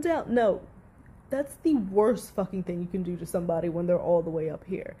 Calm down. No. That's the worst fucking thing you can do to somebody when they're all the way up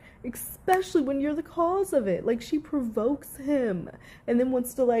here. Especially when you're the cause of it. Like, she provokes him. And then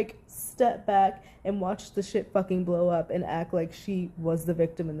wants to, like, step back and watch the shit fucking blow up and act like she was the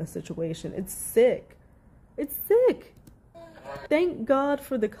victim in the situation. It's sick. It's sick. Thank God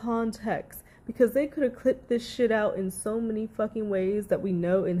for the context. Because they could have clipped this shit out in so many fucking ways that we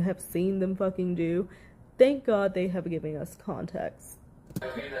know and have seen them fucking do. Thank God they have given us context.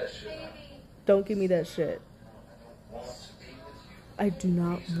 Don't give me that shit. I do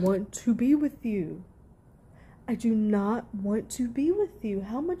not want to be with you. I do not want to be with you.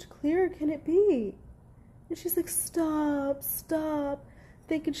 How much clearer can it be? And she's like, stop, stop.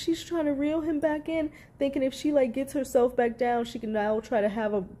 Thinking she's trying to reel him back in. Thinking if she like gets herself back down, she can now try to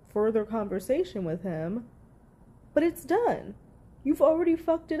have a further conversation with him. But it's done. You've already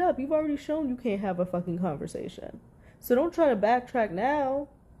fucked it up. You've already shown you can't have a fucking conversation. So don't try to backtrack now.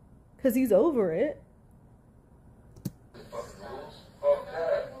 Because he's over it.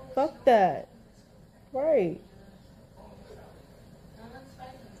 Fuck that. Right.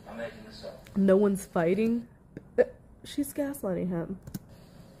 I'm making this up. No one's fighting. She's gaslighting him.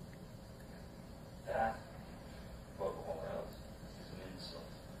 That, above all else, is an insult.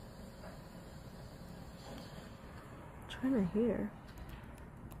 Trying to hear.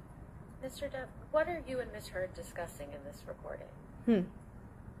 Mr. Depp, what are you and Miss Heard discussing in this recording?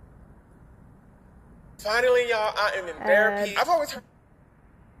 Finally, y'all, I am in therapy. I've always heard.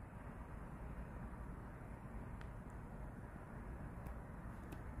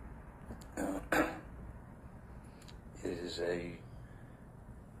 It is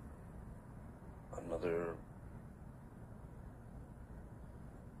another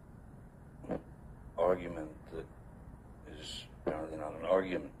argument that is apparently not an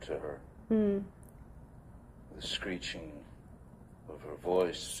argument to her. The screeching of her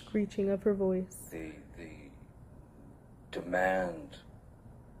voice. Screeching of her voice. The demand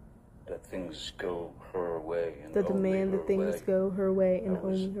that things go her way. And The demand that things go her way and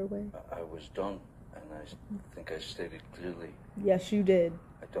only her way. I was done, and I think I stated clearly. Yes, you did.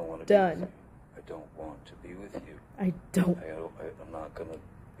 I don't want to Done. be with you. I don't want to be with you. I don't. I'm not gonna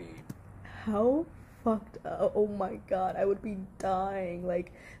be. How fucked up. Oh my God, I would be dying.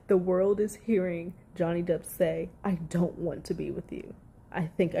 Like, the world is hearing Johnny Depp say, I don't want to be with you. I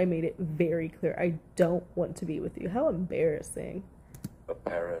think I made it very clear. I don't want to be with you. How embarrassing. A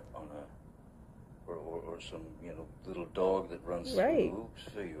parrot on or some little dog that runs Right. through hoops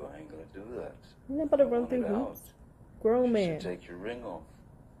for you. I ain't gonna do that. You're not about to I run want through it hoops. out. Grown She man. should take your ring off.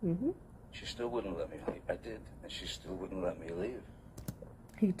 She still wouldn't let me leave. I did, and she still wouldn't let me leave.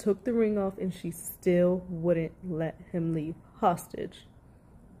 He took the ring off and she still wouldn't let him leave. Hostage.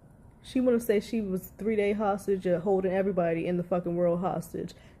 She want to say she was 3-day hostage at holding everybody in the fucking world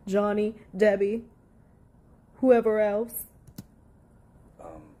hostage. Johnny, Debbie, whoever else.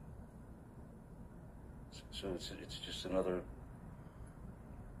 So it's just another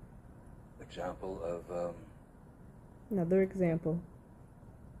example of Another example.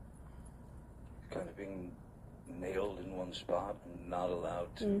 kind of being nailed in one spot and not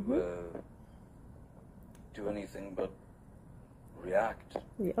allowed to do anything but react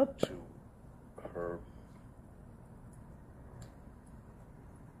Yep. to her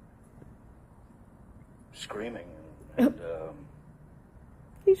screaming and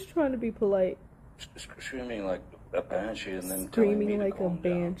He's trying to be polite. Screaming like a banshee and then Screaming telling me like to a calm down.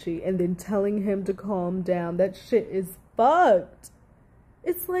 banshee and then telling him to calm down. That shit is fucked.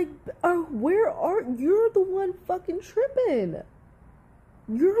 It's like, you're the one fucking tripping.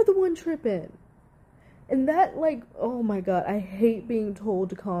 You're the one tripping. And that, like, oh my God, I hate being told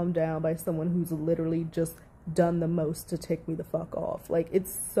to calm down by someone who's literally just done the most to tick me the fuck off. Like,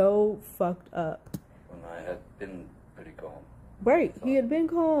 it's so fucked up. When I had been pretty calm. Right, he had been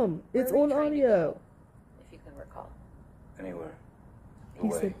calm. It's Where were on you trying to audio. go, if you can recall. Anywhere. He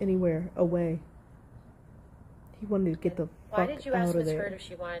Away. said anywhere, away. He wanted to get the Why fuck did you out ask of Miss Heard there. if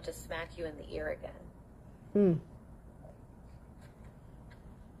she wanted to smack you in the ear again?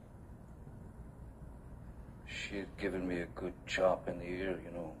 She had given me a good chop in the ear,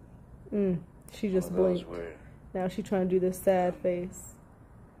 you know. She One just of those blinked. where Now she's trying to do this sad face.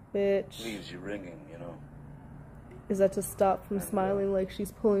 Bitch. leaves you ringing, you know. Is that to stop from And, smiling like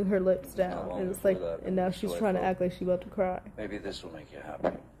she's pulling her lips not down? long And it's before like, that, and now so she's I trying to thought- act like she's about to cry. Maybe this will make you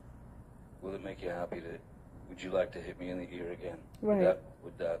happy. Will it make you happy would you like to hit me in the ear again? Right.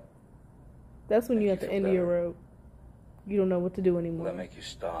 Would that That's when Make you you at the feel end of your better. rope. You don't know what to do will anymore. that make you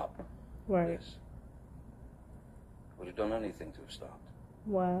stop Right. this? Would have done anything to have stopped.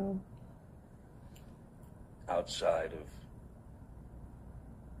 Wow. Outside of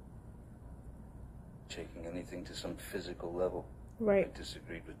taking anything to some physical level. Right. I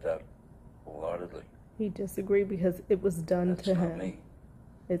disagreed with that wholeheartedly. He disagreed because it was done That's to not him. me.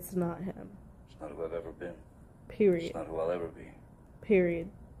 It's not him. It's not who I've ever been. Period. It's not who I'll ever be. Period.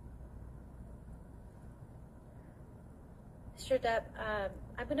 Mr. Depp,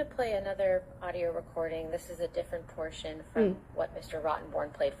 I'm going to play another audio recording. This is a different portion from what Mr.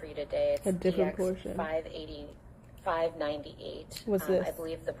 Rottenborn played for you today. It's a different DX portion. 598. What's this? I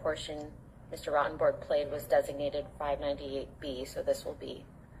believe the portion Mr. Rottenborn played was designated 598B, so this will be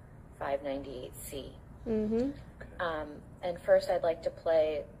 598C. And first I'd like to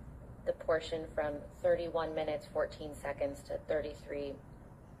play the portion from 31 minutes 14 seconds to 33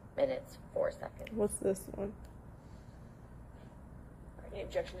 minutes 4 seconds. What's this one? Any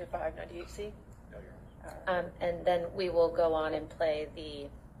objection to 598C? No, Your Honor. And then we will go on and play the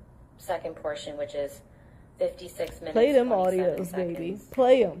second portion, which is 56 minutes. Play them 27 audios, baby. seconds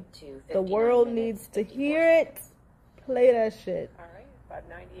Play them. to The 59 world minutes, needs to 54 hear it. Play that shit. All right,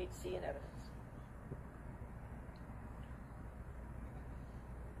 598C in evidence.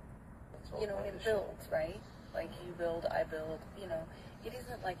 You know, and it builds, right? Like you build, I build, you know. It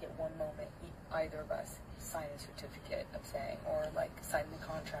isn't like at one moment either of us sign a certificate of saying, or like sign the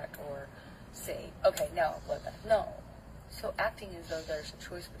contract or say, okay, now bloodbath. No. So acting as though there's a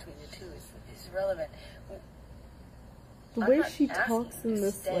choice between the two is irrelevant. The I'm way not she asking talks you in to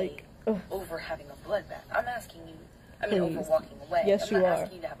this, stay like, over having a bloodbath. I'm asking you, I mean, over Please. walking away. Yes, I'm you not are.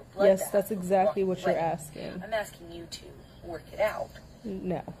 asking you to have a bloodbath. Yes, that's over exactly walking what you're away. asking. I'm asking you to work it out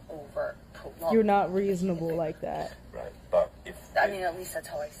No. over prolonged. You're not reasonable like that. Right, but if... I mean, at least that's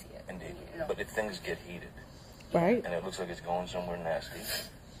how I see it. Indeed. You know. But if things get heated, Right? and it looks like it's going somewhere nasty,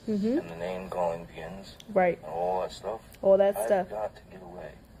 Mm-hmm. and the name calling begins, Right. and all that stuff, All that I've stuff. got to get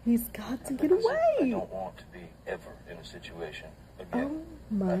away. He's got to get Because I away. don't want to be ever in a situation again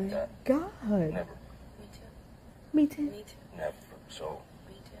Oh my like that. God. Never. Me too. Me too. Me too. Never. So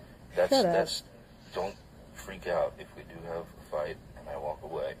Me too. Shut up. that's don't freak out if we do have a fight and I walk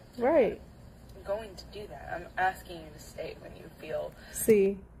away. Right. I'm going to do that. I'm asking you to stay when you feel.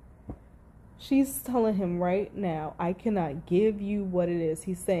 See, she's telling him right now, I cannot give you what it is.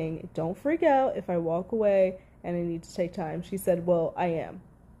 He's saying, don't freak out if I walk away and I need to take time. She said, well, I am.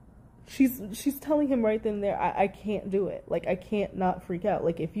 She's telling him right then and there, I can't do it. Like, I can't not freak out.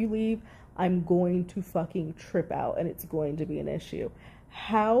 Like, if you leave, I'm going to fucking trip out and it's going to be an issue.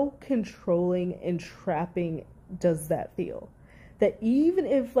 How controlling and trapping does that feel? That even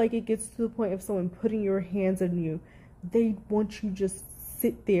if, like, it gets to the point of someone putting your hands on you, they want you just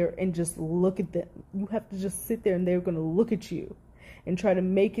sit there and just look at them. You have to just sit there and they're going to look at you and try to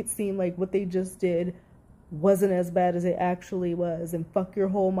make it seem like what they just did wasn't as bad as it actually was, and fuck your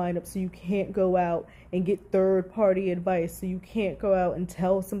whole mind up so you can't go out and get third-party advice, so you can't go out and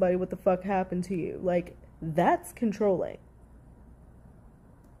tell somebody what the fuck happened to you. Like, that's controlling.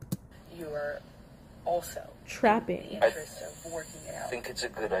 You are also Trapping. in the interest of working it I out. think it's a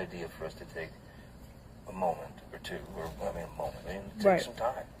good idea for us to take a moment or two, or I mean a moment, take Right. some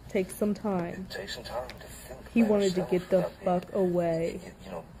time. Take some time. Take some time to think. He about wanted to yourself get the without being, fuck away.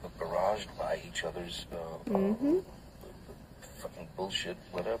 You know, barraged by each other's fucking bullshit,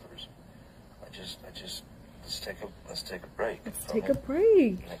 whatever's. I just let's take a break. Let's from take a it,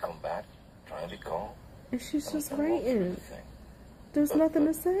 break. and then come back, try and be calm. And she's and- just and walk through writing. the thing. There's But- nothing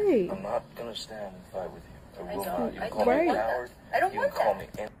to but say. I'm not gonna stand and fight with you. I will don't- not. You I can call don't me a want that. coward. I don't You want can call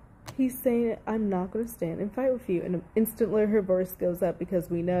that. me. He's saying, I'm not going to stand and fight with you. And instantly her voice goes up because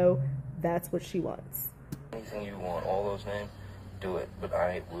we know that's what she wants. Anything you want, all those names, do it. But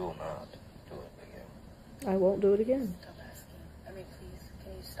I will not do it again. I won't do it again. Stop asking. I mean, please,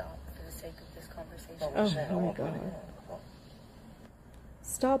 can you stop for the sake of this conversation? No, I'm Oh saying I my won't do it God. again.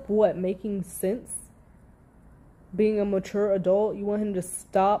 Stop what? Making sense? Being a mature adult? You want him to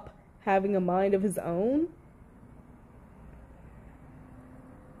stop having a mind of his own?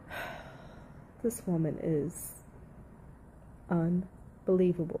 This woman is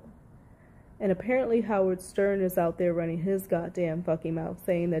unbelievable. And apparently Howard Stern is out there running his goddamn fucking mouth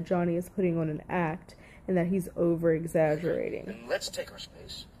saying that Johnny is putting on an act and that he's over-exaggerating. Then let's take our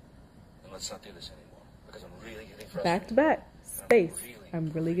space and let's not do this anymore because I'm really getting frustrated. Back to back. Space. I'm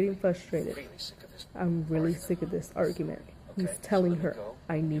really getting frustrated. Really sick of this. I'm really sick of this argument. He's Okay, so telling let me her, go.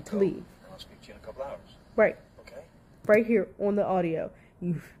 I You need to go, leave. and I'll speak to you in a couple hours. Right. Okay? Right here on the audio.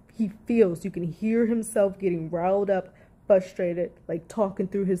 He feels, you can hear himself getting riled up, frustrated, like talking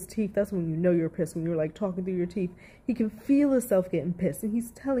through his teeth. That's when you know you're pissed, when you're like talking through your teeth. He can feel himself getting pissed, and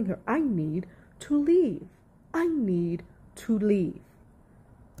he's telling her, I need to leave. I need to leave.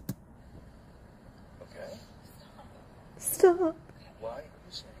 Okay? Stop. Why are you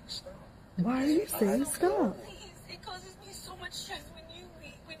saying stop? Why are you saying stop? Please, it causes me so much stress when you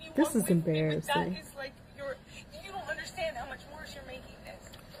leave, when you This walk is away from me, but embarrassing. that is like you don't understand how much worse you're making this.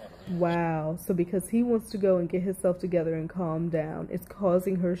 Wow. So because he wants to go and get himself together and calm down, it's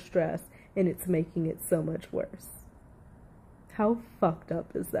causing her stress, and it's making it so much worse. How fucked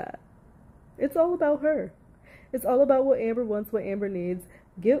up is that? It's all about her. It's all about what Amber wants, what Amber needs.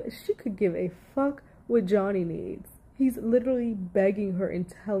 She could give a fuck what Johnny needs. He's literally begging her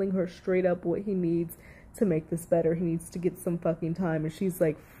and telling her straight up what he needs to make this better. He needs to get some fucking time. And she's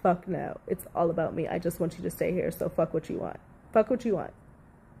like, fuck no. It's all about me. I just want you to stay here, so fuck what you want. Fuck what you want.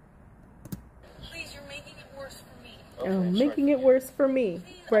 Please, you're making it worse for me. Okay, making it worse for me.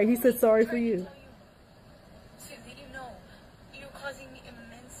 Please, right, he said sorry for you. Susie, you know, you're causing me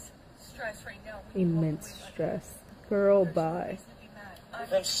immense stress right now. Immense stress. Girl, bye.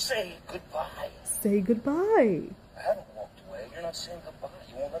 Then say goodbye. Say goodbye. I haven't walked away. You're not saying goodbye.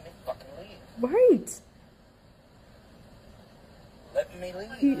 You won't let me fucking leave. Right. Let me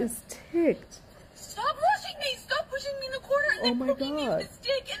leave. He is ticked. Stop pushing me! Stop pushing me in the corner and then poking me with the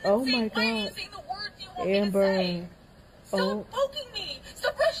stick and then saying the words you want Amber. me to say. Stop poking me!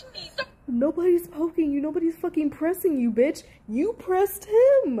 Stop brushing me! Stop. Nobody's poking you. Nobody's fucking pressing you, bitch. You pressed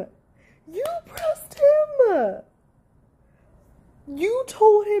him. You pressed him. You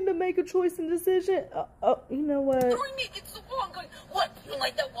told him to make a choice and decision. You know what? Throwing me against the wall and going, what? You don't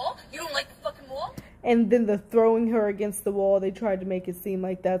like that wall? You don't like the fucking wall? And then the throwing her against the wall, they tried to make it seem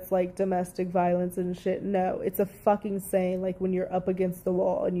like that's like domestic violence and shit. No, it's a fucking saying, like when you're up against the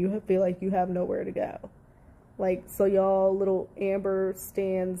wall and you feel like you have nowhere to go. Like, so y'all little Amber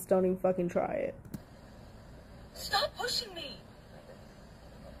stands, don't even fucking try it. Stop pushing me.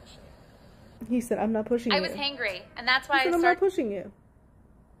 He said, I'm not pushing you. I was hangry, and that's why I'm not pushing you.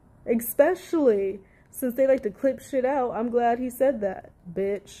 Especially since they like to clip shit out. I'm glad he said that.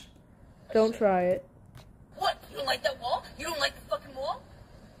 Bitch. Don't try it. What? You don't like that wall? You don't like the fucking wall?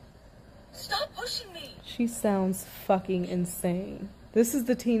 Stop pushing me. She sounds fucking insane. This is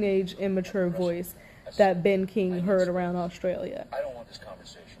the teenage, immature voice that Ben King heard around Australia. I don't want this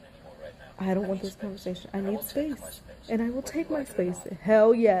conversation anymore right now. I don't want this conversation. I need space. And I will take my space.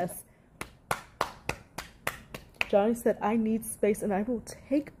 Hell yes. Johnny said, I need space and I will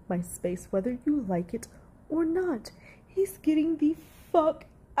take my space whether you like it or not. He's getting the fuck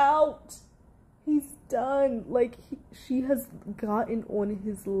out. He's done. Like, she has gotten on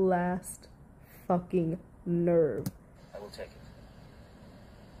his last fucking nerve. I will take it.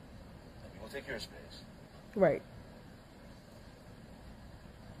 And you will take your space. Right.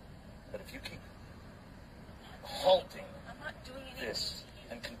 But if you keep halting I'm not doing anything. this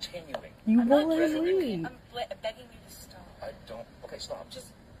and continuing, You I'm won't not let him doing leave. anything. I'm begging you to stop. I don't. Okay, stop.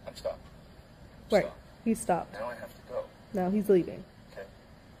 I'm stopped. Right. Stop. He stopped. Now I have to go. Now he's leaving. Okay.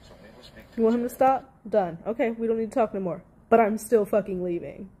 So we will speak. You want him to stop? Done. Okay, we don't need to talk no more. But I'm still fucking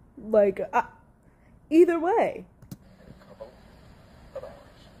leaving. Like, either way. In a couple of hours.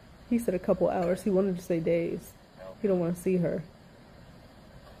 He said a couple hours. He wanted to say days. He don't want to see her.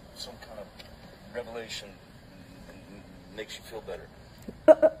 Some kind of revelation makes you feel better.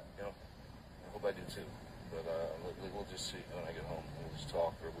 You know, I hope I do too. But we'll just see when I get home. We'll just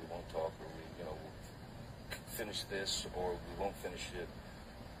talk, or we won't talk, or we'll finish this, or we won't finish it.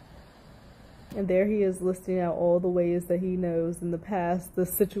 And there he is listing out all the ways that he knows in the past, the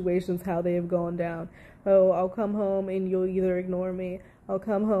situations, how they have gone down. Oh, I'll come home and you'll either ignore me. I'll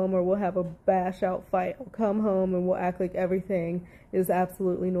come home or we'll have a bash out fight. I'll come home and we'll act like everything is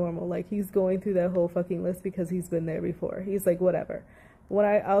absolutely normal. Like, he's going through that whole fucking list because he's been there before. He's like, whatever.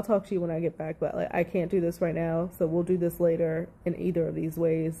 I'll talk to you when I get back, but like, I can't do this right now, so we'll do this later in either of these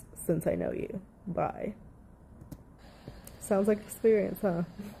ways since I know you. Bye. Sounds like experience, huh?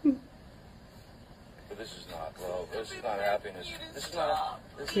 But this is not, well, this is not happiness. This is not.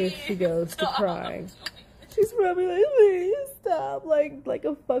 Here she goes to crying. She's probably like, please stop, like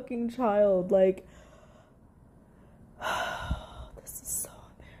a fucking child. Like, this is so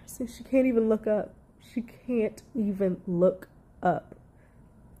embarrassing. She can't even look up. She can't even look up.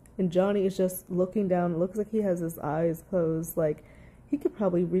 And Johnny is just looking down. It looks like he has his eyes closed. Like, he could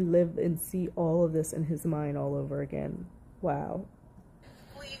probably relive and see all of this in his mind all over again. Wow.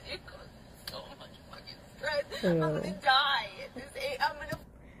 Please, you're causing so much fucking stress. I'm gonna die at this age.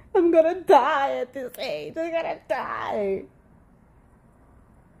 I'm gonna die at this age. I'm gonna die.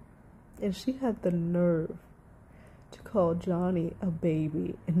 And she had the nerve to call Johnny a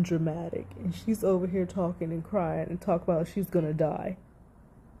baby and dramatic. And she's over here talking and crying and talk about she's gonna die.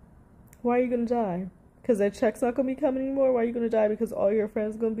 Why are you gonna die? Because that check's not gonna be coming anymore? Why are you gonna die? Because all your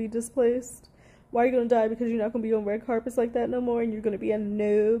friends are gonna be displaced? Why are you gonna die? Because you're not gonna be on red carpets like that no more and you're gonna be a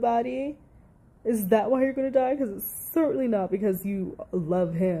nobody? Is that why you're gonna die? Because it's certainly not because you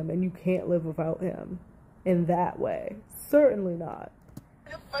love him and you can't live without him in that way. Certainly not.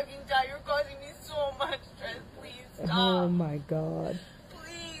 I'm gonna fucking die. You're causing me so much stress. Please stop. Oh my God.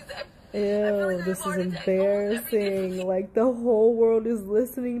 Please. Ew, this is embarrassing. Like, the whole world is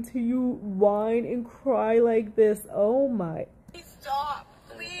listening to you whine and cry like this. Oh my. Please stop.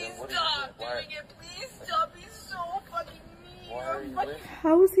 Please stop doing it. Please stop. He's so fucking mean. Why are you living?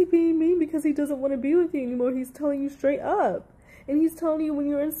 How is he being mean? Because he doesn't want to be with you anymore. He's telling you straight up. And he's telling you when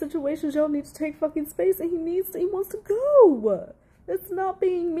you're in situations, y'all need to take fucking space, and he wants to go. That's not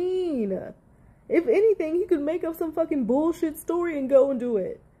being mean. If anything, he could make up some fucking bullshit story and go and do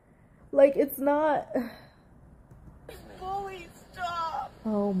it. Like, it's not... Bully, stop.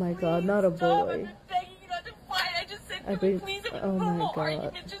 Oh my god, not a bully. I've been begging you not to fight. I just said to him, please have a normal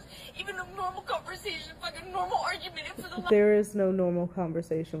argument. Just even a normal conversation, fucking normal argument. And for the There is no normal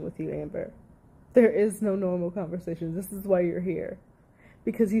conversation with you, Amber. There is no normal conversation. This is why you're here.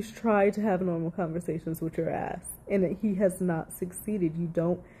 Because he's tried to have normal conversations with your ass. And he has not succeeded. You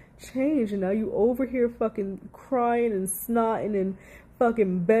don't change. And now you over here fucking crying and snotting and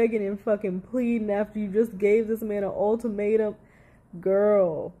fucking begging and fucking pleading after you just gave this man an ultimatum.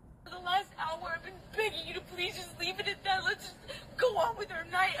 Girl. For the last hour, I've been begging you to please just leave it at that. Let's just go on with our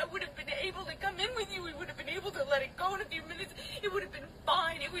night. I would have been able to come in with you. We would have been able to let it go in a few minutes. It would have been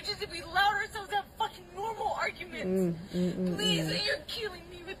fine. It would just, if we allowed ourselves to have fucking normal arguments. Please, you're killing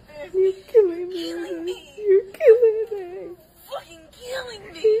me with this. You're killing me with this. You're killing me. Fucking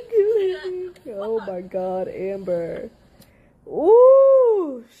killing me. You're killing me. Oh my god, Amber.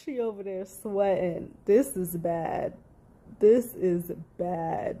 Ooh, she over there sweating. This is bad. This is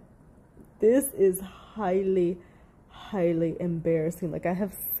bad. This is highly, highly embarrassing. Like, I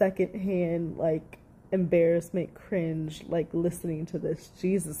have secondhand, like, embarrassment, cringe, like, listening to this.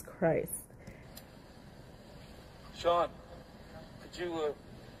 Jesus Christ. Sean, could you,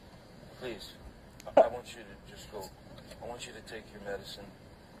 please, I want you to just go. I want you to take your medicine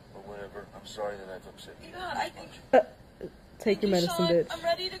or whatever. I'm sorry that I've upset you. God, I think... Take your medicine, Sean, bitch. I'm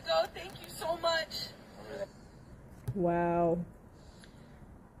ready to go. Thank you so much. Wow.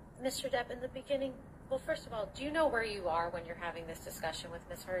 Mr. Depp, in the beginning, well, first of all, do you know where you are when you're having this discussion with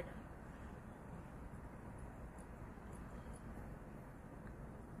Ms. Heard?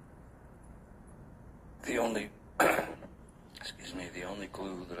 The only, excuse me, the only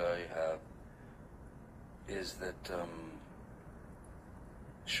clue that I have is that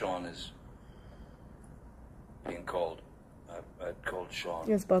Sean is being called. I'd called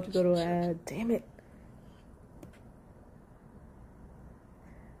Sean. It's about to go to an ad. Damn it.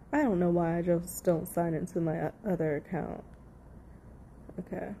 I don't know why I just don't sign into my other account.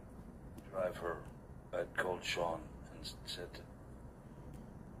 Okay. Drive her. I'd called Sean and said,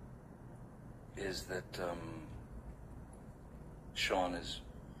 is that Sean is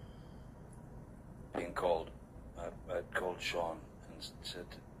being called. I'd called Sean and said,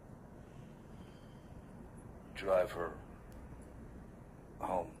 drive her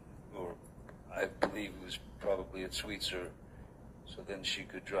home, or I believe it was probably at Sweetser, so then she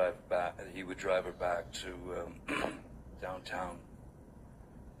could drive back, he would drive her back to downtown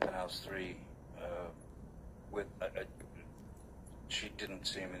Penthouse 3 with, she didn't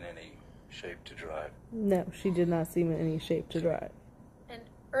seem in any shape to drive. No, she did not seem in any shape to drive. And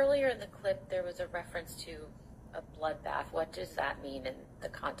earlier in the clip, there was a reference to a bloodbath. What does that mean in the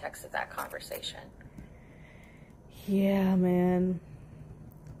context of that conversation? Yeah, man.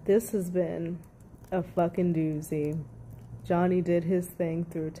 This has been a fucking doozy. Johnny did his thing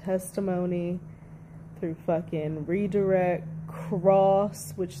through testimony, through fucking redirect,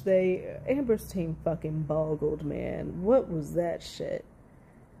 cross, which Amber's team fucking boggled, man. What was that shit?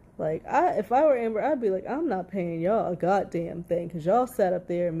 Like, if I were Amber, I'd be like, I'm not paying y'all a goddamn thing, because y'all sat up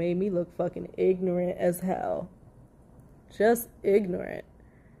there and made me look fucking ignorant as hell. Just ignorant.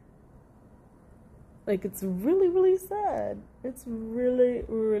 Like, it's really, really sad. It's really,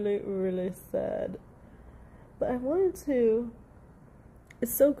 really, really sad. But I wanted to...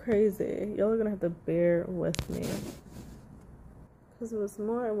 It's so crazy. Y'all are gonna have to bear with me. Because it was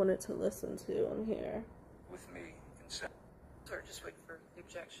more I wanted to listen to on here. With me in San... Sorry, just wait for the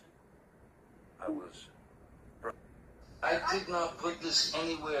objection. I did not put this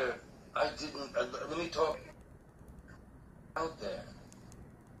anywhere. I didn't... let me talk... out there.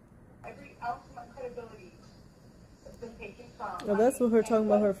 Every ounce of my credibility has been taken from. Oh, that's what her talking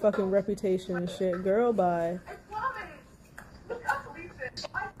about, her fucking reputation and shit. Girl, bye. I promise. Look how recent.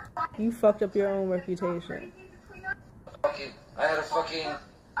 You fucked up your own reputation. I had a fucking a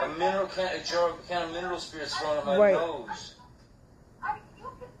can of mineral spirits thrown in my nose.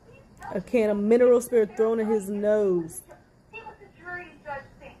 A can of mineral spirit thrown in his nose. See what the jury and judge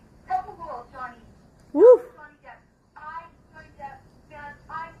think. Tell the world, Johnny. Woo! Johnny Depp. Johnny Depp,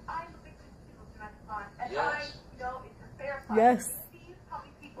 man, I'm a victim too of domestic violence. And Yes. I know it's a fair fight. Yes. These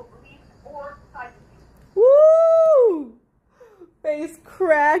probably people believe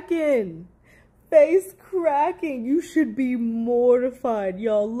cracking. Face cracking. You should be mortified.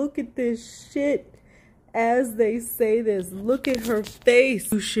 Y'all, look at this shit as they say this. Look at her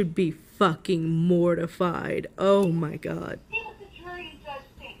face. You should be fucking mortified. Oh my God.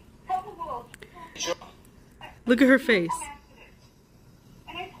 Look at her face.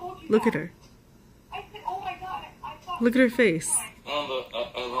 Look at her. Look at her face.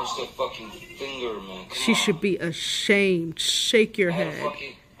 I lost a fucking finger, man. She should be ashamed. Shake your head.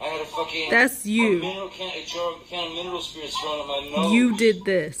 I had a fucking... That's you. A can of mineral spirits thrown at my nose. You did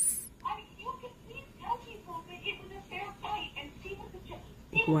this.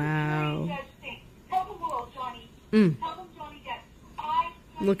 Wow.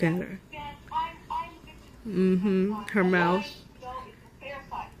 Look at her. Her mouth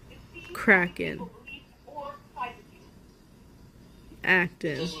cracking.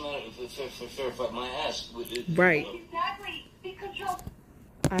 Acting. It doesn't matter if it's fair fight my ass. Right.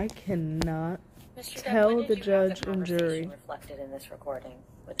 I cannot tell the judge and jury. Reflected in this recording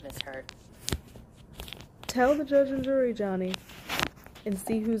with Ms. Heard. Tell the judge and jury, Johnny, and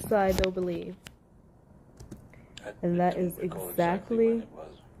see whose side they'll believe. And that is exactly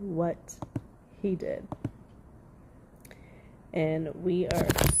what he did. And we are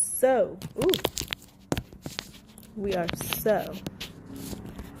so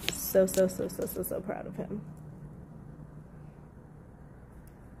proud of him.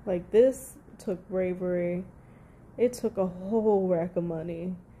 Like, this took bravery. It took a whole rack of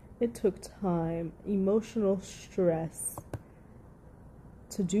money. It took time, emotional stress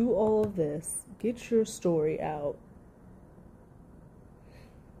to do all of this. Get your story out.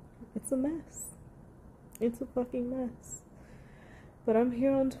 It's a mess. It's a fucking mess. But I'm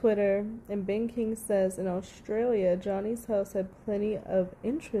here on Twitter, and Ben King says in Australia, Johnny's house had plenty of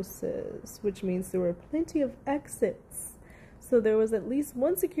entrances, which means there were plenty of exits. So there was at least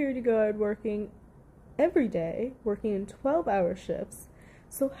one security guard working every day, working in 12-hour shifts.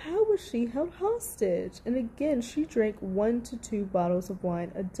 So how was she held hostage? And again, she drank 1 to 2 bottles of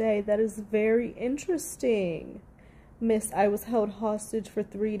wine a day. That is very interesting. Miss, I was held hostage for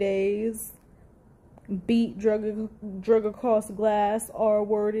 3 days. Beat, drug across glass,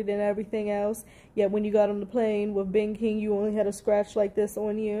 R-worded and everything else. Yet when you got on the plane with Ben King, you only had a scratch like this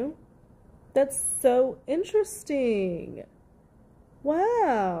on you. That's so interesting.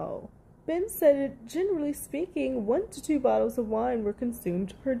 Wow. Ben said it, generally speaking, 1 to 2 bottles of wine were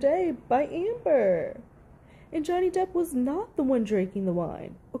consumed per day by Amber. And Johnny Depp was not the one drinking the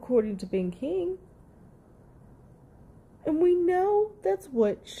wine, according to Ben King. And we know that's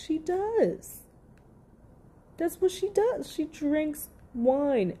what she does. That's what she does. She drinks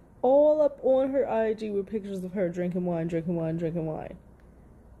wine. All up on her IG with pictures of her drinking wine, drinking wine, drinking wine.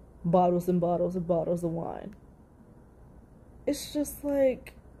 Bottles and bottles and bottles of wine. It's just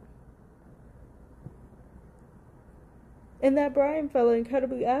like... And that Brian fella,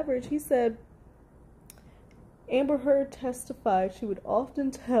 incredibly average, he said, Amber Heard testified she would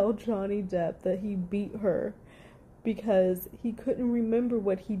often tell Johnny Depp that he beat her because he couldn't remember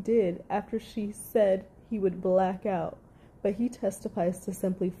what he did after she said he would black out. But he testifies to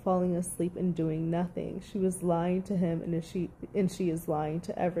simply falling asleep and doing nothing. She was lying to him, and she is lying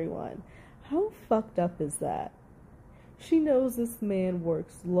to everyone. How fucked up is that? She knows this man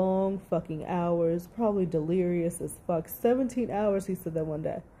works long fucking hours, probably delirious as fuck. 17 hours, he said that one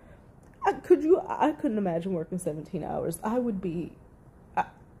day. I couldn't imagine working 17 hours. I would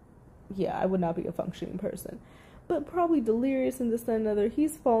not be a functioning person. But probably delirious and this and another.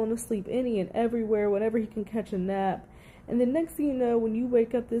 He's falling asleep any and everywhere whenever he can catch a nap. And the next thing you know, when you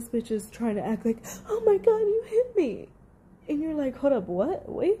wake up, this bitch is trying to act like, oh my God, you hit me. And you're like, hold up, what?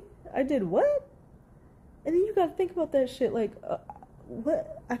 Wait, I did what? And then you gotta think about that shit, like,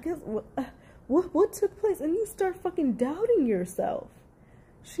 what? I guess, what took place? And you start fucking doubting yourself.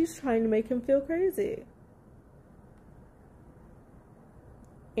 She's trying to make him feel crazy.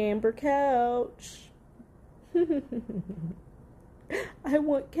 Amber Couch. I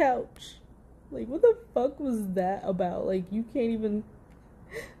want couch. Like, what the fuck was that about? Like, you can't even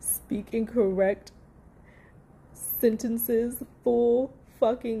speak in correct sentences, full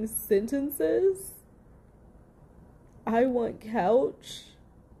fucking sentences. I want couch.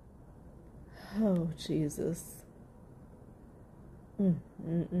 Oh, Jesus. I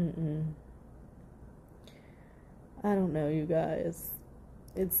don't know, you guys.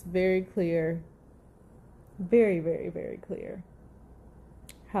 It's very clear, very, very, very clear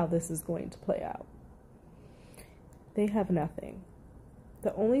how this is going to play out. They have nothing.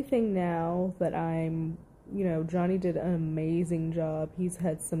 The only thing now that I'm you know, Johnny did an amazing job. He's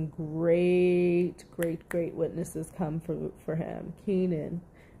had some great witnesses come for him. Keenan,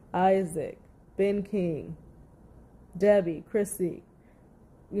 Isaac, Ben King, Debbie, Chrissy,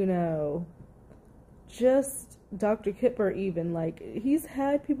 you know, just Dr. Kipper even. Like, he's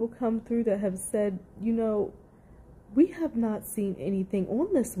had people come through that have said, you know, we have not seen anything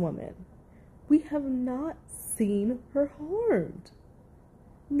on this woman. We have not seen her harmed.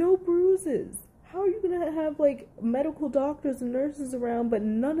 No bruises. How are you going to have, like, medical doctors and nurses around, but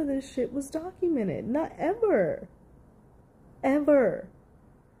none of this shit was documented? Not ever. Ever.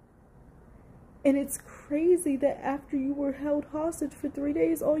 And it's crazy that after you were held hostage for 3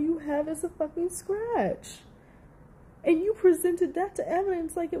 days, all you have is a fucking scratch. And you presented that to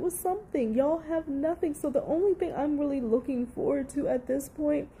evidence like it was something. Y'all have nothing. So the only thing I'm really looking forward to at this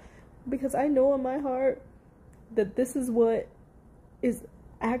point, because I know in my heart that this is what is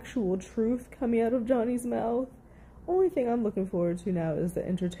actual truth coming out of Johnny's mouth. Only thing I'm looking forward to now is the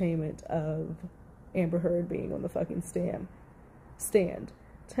entertainment of Amber Heard being on the fucking stand,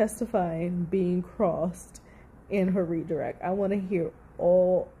 testifying, being crossed in her redirect. I want to hear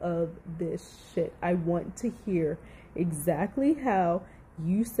all of this shit. I want to hear exactly how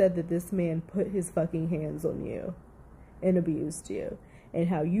you said that this man put his fucking hands on you and abused you, and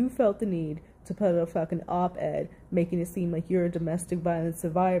how you felt the need to put a fucking op-ed making it seem like you're a domestic violence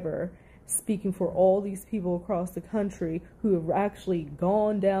survivor, speaking for all these people across the country who have actually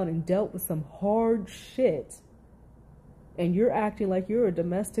gone down and dealt with some hard shit, and you're acting like you're a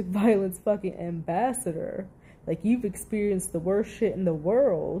domestic violence fucking ambassador, like you've experienced the worst shit in the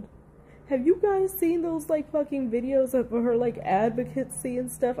world. Have you guys seen those, like, fucking videos of her, like, advocacy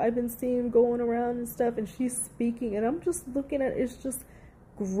and stuff? I've been seeing going around and stuff, and she's speaking, and I'm just looking at it. It's just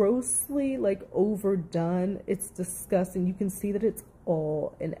grossly, like, overdone. It's disgusting. You can see that it's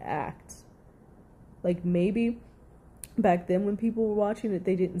all an act. Like, maybe back then when people were watching it,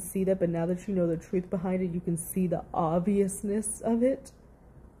 they didn't see that, but now that you know the truth behind it, you can see the obviousness of it.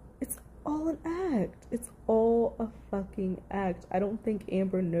 It's all an act. It's all a fucking act. I don't think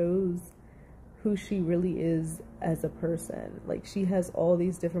Amber knows who she really is as a person. Like, she has all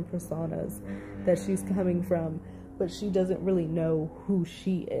these different personas that she's coming from, but she doesn't really know who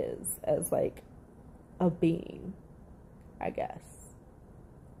she is as, like, a being, I guess.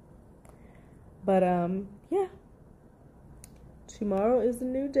 But, yeah. Tomorrow is a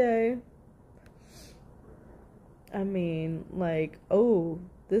new day. I mean, like, oh,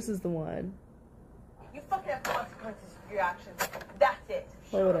 this is the one. You fucking have consequences for your actions. That's it.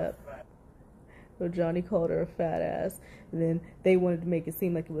 Hold up. So Johnny called her a fat ass, and then they wanted to make it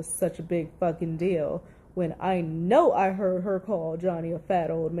seem like it was such a big fucking deal, when I know I heard her call Johnny a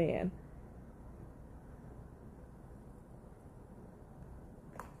fat old man.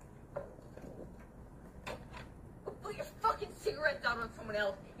 Put your fucking cigarette down on someone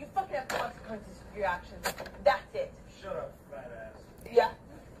else. You fucking have consequences for your actions. That's it. Shut up, fat ass. Yeah,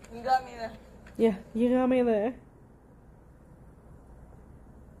 you got me there. Yeah, you got me there.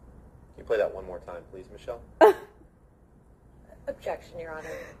 Can you play that one more time, please, Michelle? Objection, Your Honor.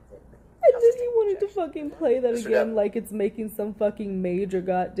 And then he wanted to fucking play that again like it's making some fucking major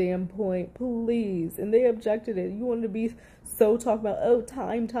goddamn point. Please. And they objected it. You wanted to be so talk about, oh,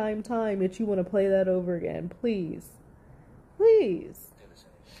 time, that you want to play that over again. Please. Please.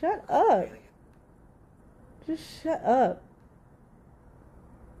 Shut up. Just shut up.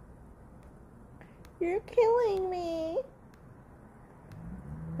 You're killing me.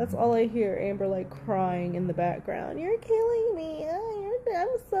 That's all I hear, Amber, like, crying in the background. You're killing me. I'm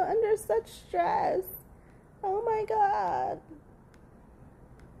so under such stress. Oh my God.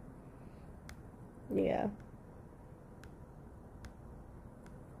 Yeah.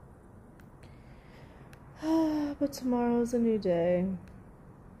 But tomorrow's a new day.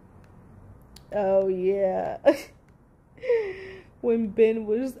 Oh, yeah. When Ben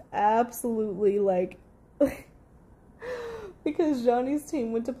was absolutely, like... Because Johnny's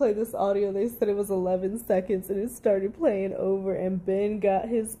team went to play this audio, they said it was 11 seconds, and it started playing over, and Ben got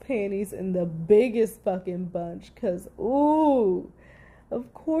his panties in the biggest fucking bunch, because, ooh,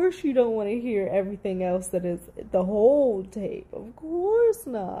 of course you don't want to hear everything else that is the whole tape. Of course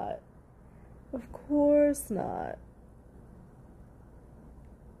not. Of course not.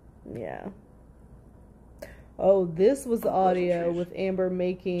 Yeah. Oh, this was the audio with Amber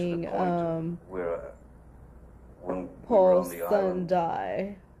making, When Paul's son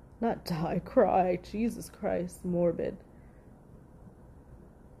die. Not die, cry. Jesus Christ, morbid.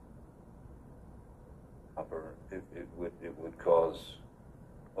 It would cause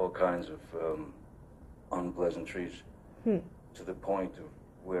all kinds of unpleasantries to the point of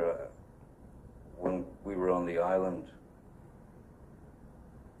where when we were on the island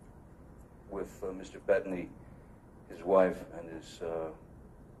with Mr. Bettany, his wife, and his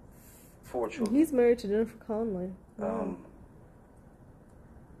 4 children. He's married to Jennifer Connelly.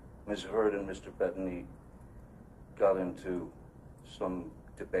 Ms. Heard and Mr. Bettany got into some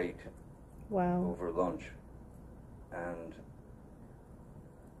debate over lunch, and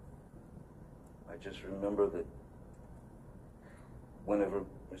I just remember that whenever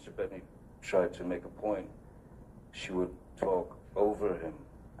Mr. Bettany tried to make a point, she would talk over him,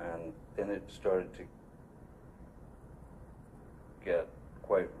 and then it started to get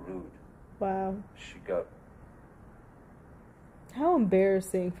quite rude. Wow. She got... How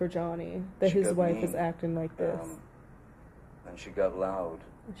embarrassing for Johnny that his wife is acting like this. And she got loud.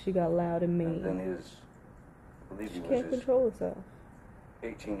 She got loud and mean. And then his, I believe she he was can't control herself.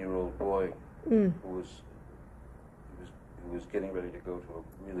 18-year-old boy who was getting ready to go to a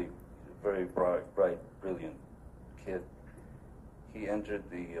really very bright, brilliant kid. He entered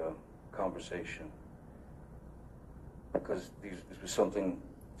the conversation because this was something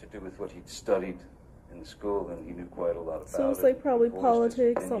to do with what he'd studied in school, and he knew quite a lot about it. So it's like probably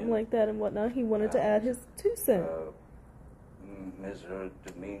politics, something like that and whatnot. He wanted to add his 2 cents. Ms. Heard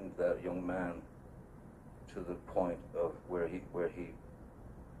demeaned that young man to the point of where he burst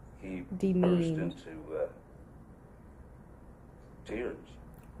into tears.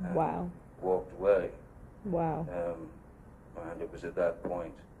 Wow. Walked away. Wow. And it was at that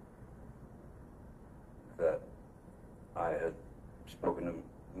point that I had spoken to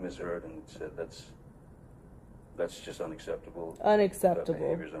Ms. Heard and said, that's just unacceptable. Unacceptable. That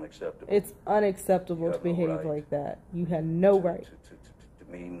behavior is unacceptable. It's unacceptable to behave like that. You had no right. To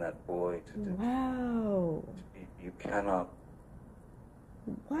demean that boy. Wow. You cannot.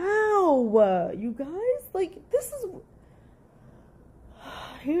 Wow. You guys, like, this is...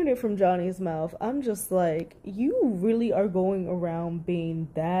 Hearing it from Johnny's mouth, I'm just like, you really are going around being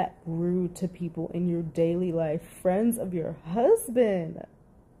that rude to people in your daily life. Friends of your husband.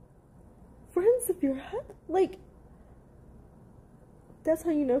 Friends of your husband. Like, that's how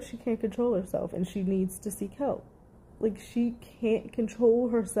you know she can't control herself and she needs to seek help. Like, she can't control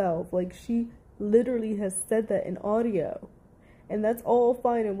herself. Like, she literally has said that in audio. And that's all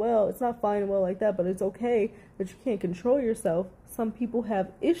fine and well. It's not fine and well like that, but it's okay that you can't control yourself. Some people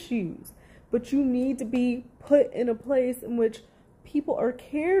have issues, but you need to be put in a place in which people are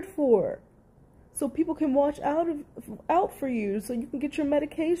cared for, so people can watch out for you, so you can get your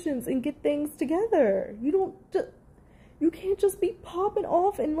medications and get things together. You can't just be popping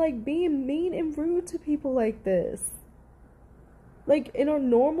off and like being mean and rude to people like this. Like, in our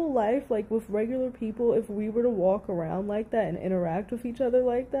normal life, like with regular people, if we were to walk around like that and interact with each other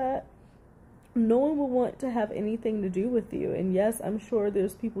like that, no one will want to have anything to do with you. And yes, I'm sure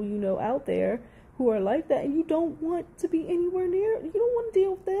there's people you know out there who are like that, and you don't want to be anywhere near, you don't want to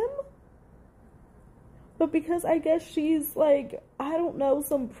deal with them. But because I guess she's like, I don't know,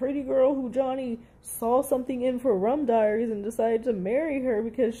 some pretty girl who Johnny saw something in for Rum Diaries and decided to marry her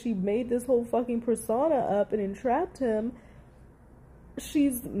because she made this whole fucking persona up and entrapped him,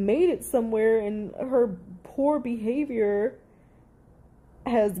 she's made it somewhere, and her poor behavior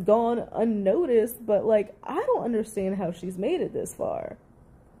has gone unnoticed. But like, I don't understand how she's made it this far.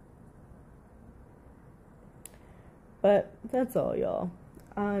 But that's all, y'all.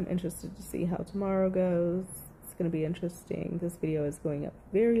 I'm interested to see how tomorrow goes. It's going to be interesting. This video is going up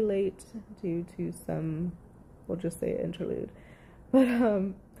very late due to some, we'll just say interlude. But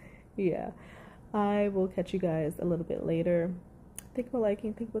yeah, I will catch you guys a little bit later. Think about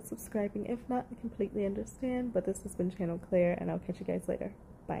liking, think about subscribing. If not, I completely understand. But this has been Channel Claire, and I'll catch you guys later.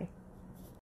 Bye.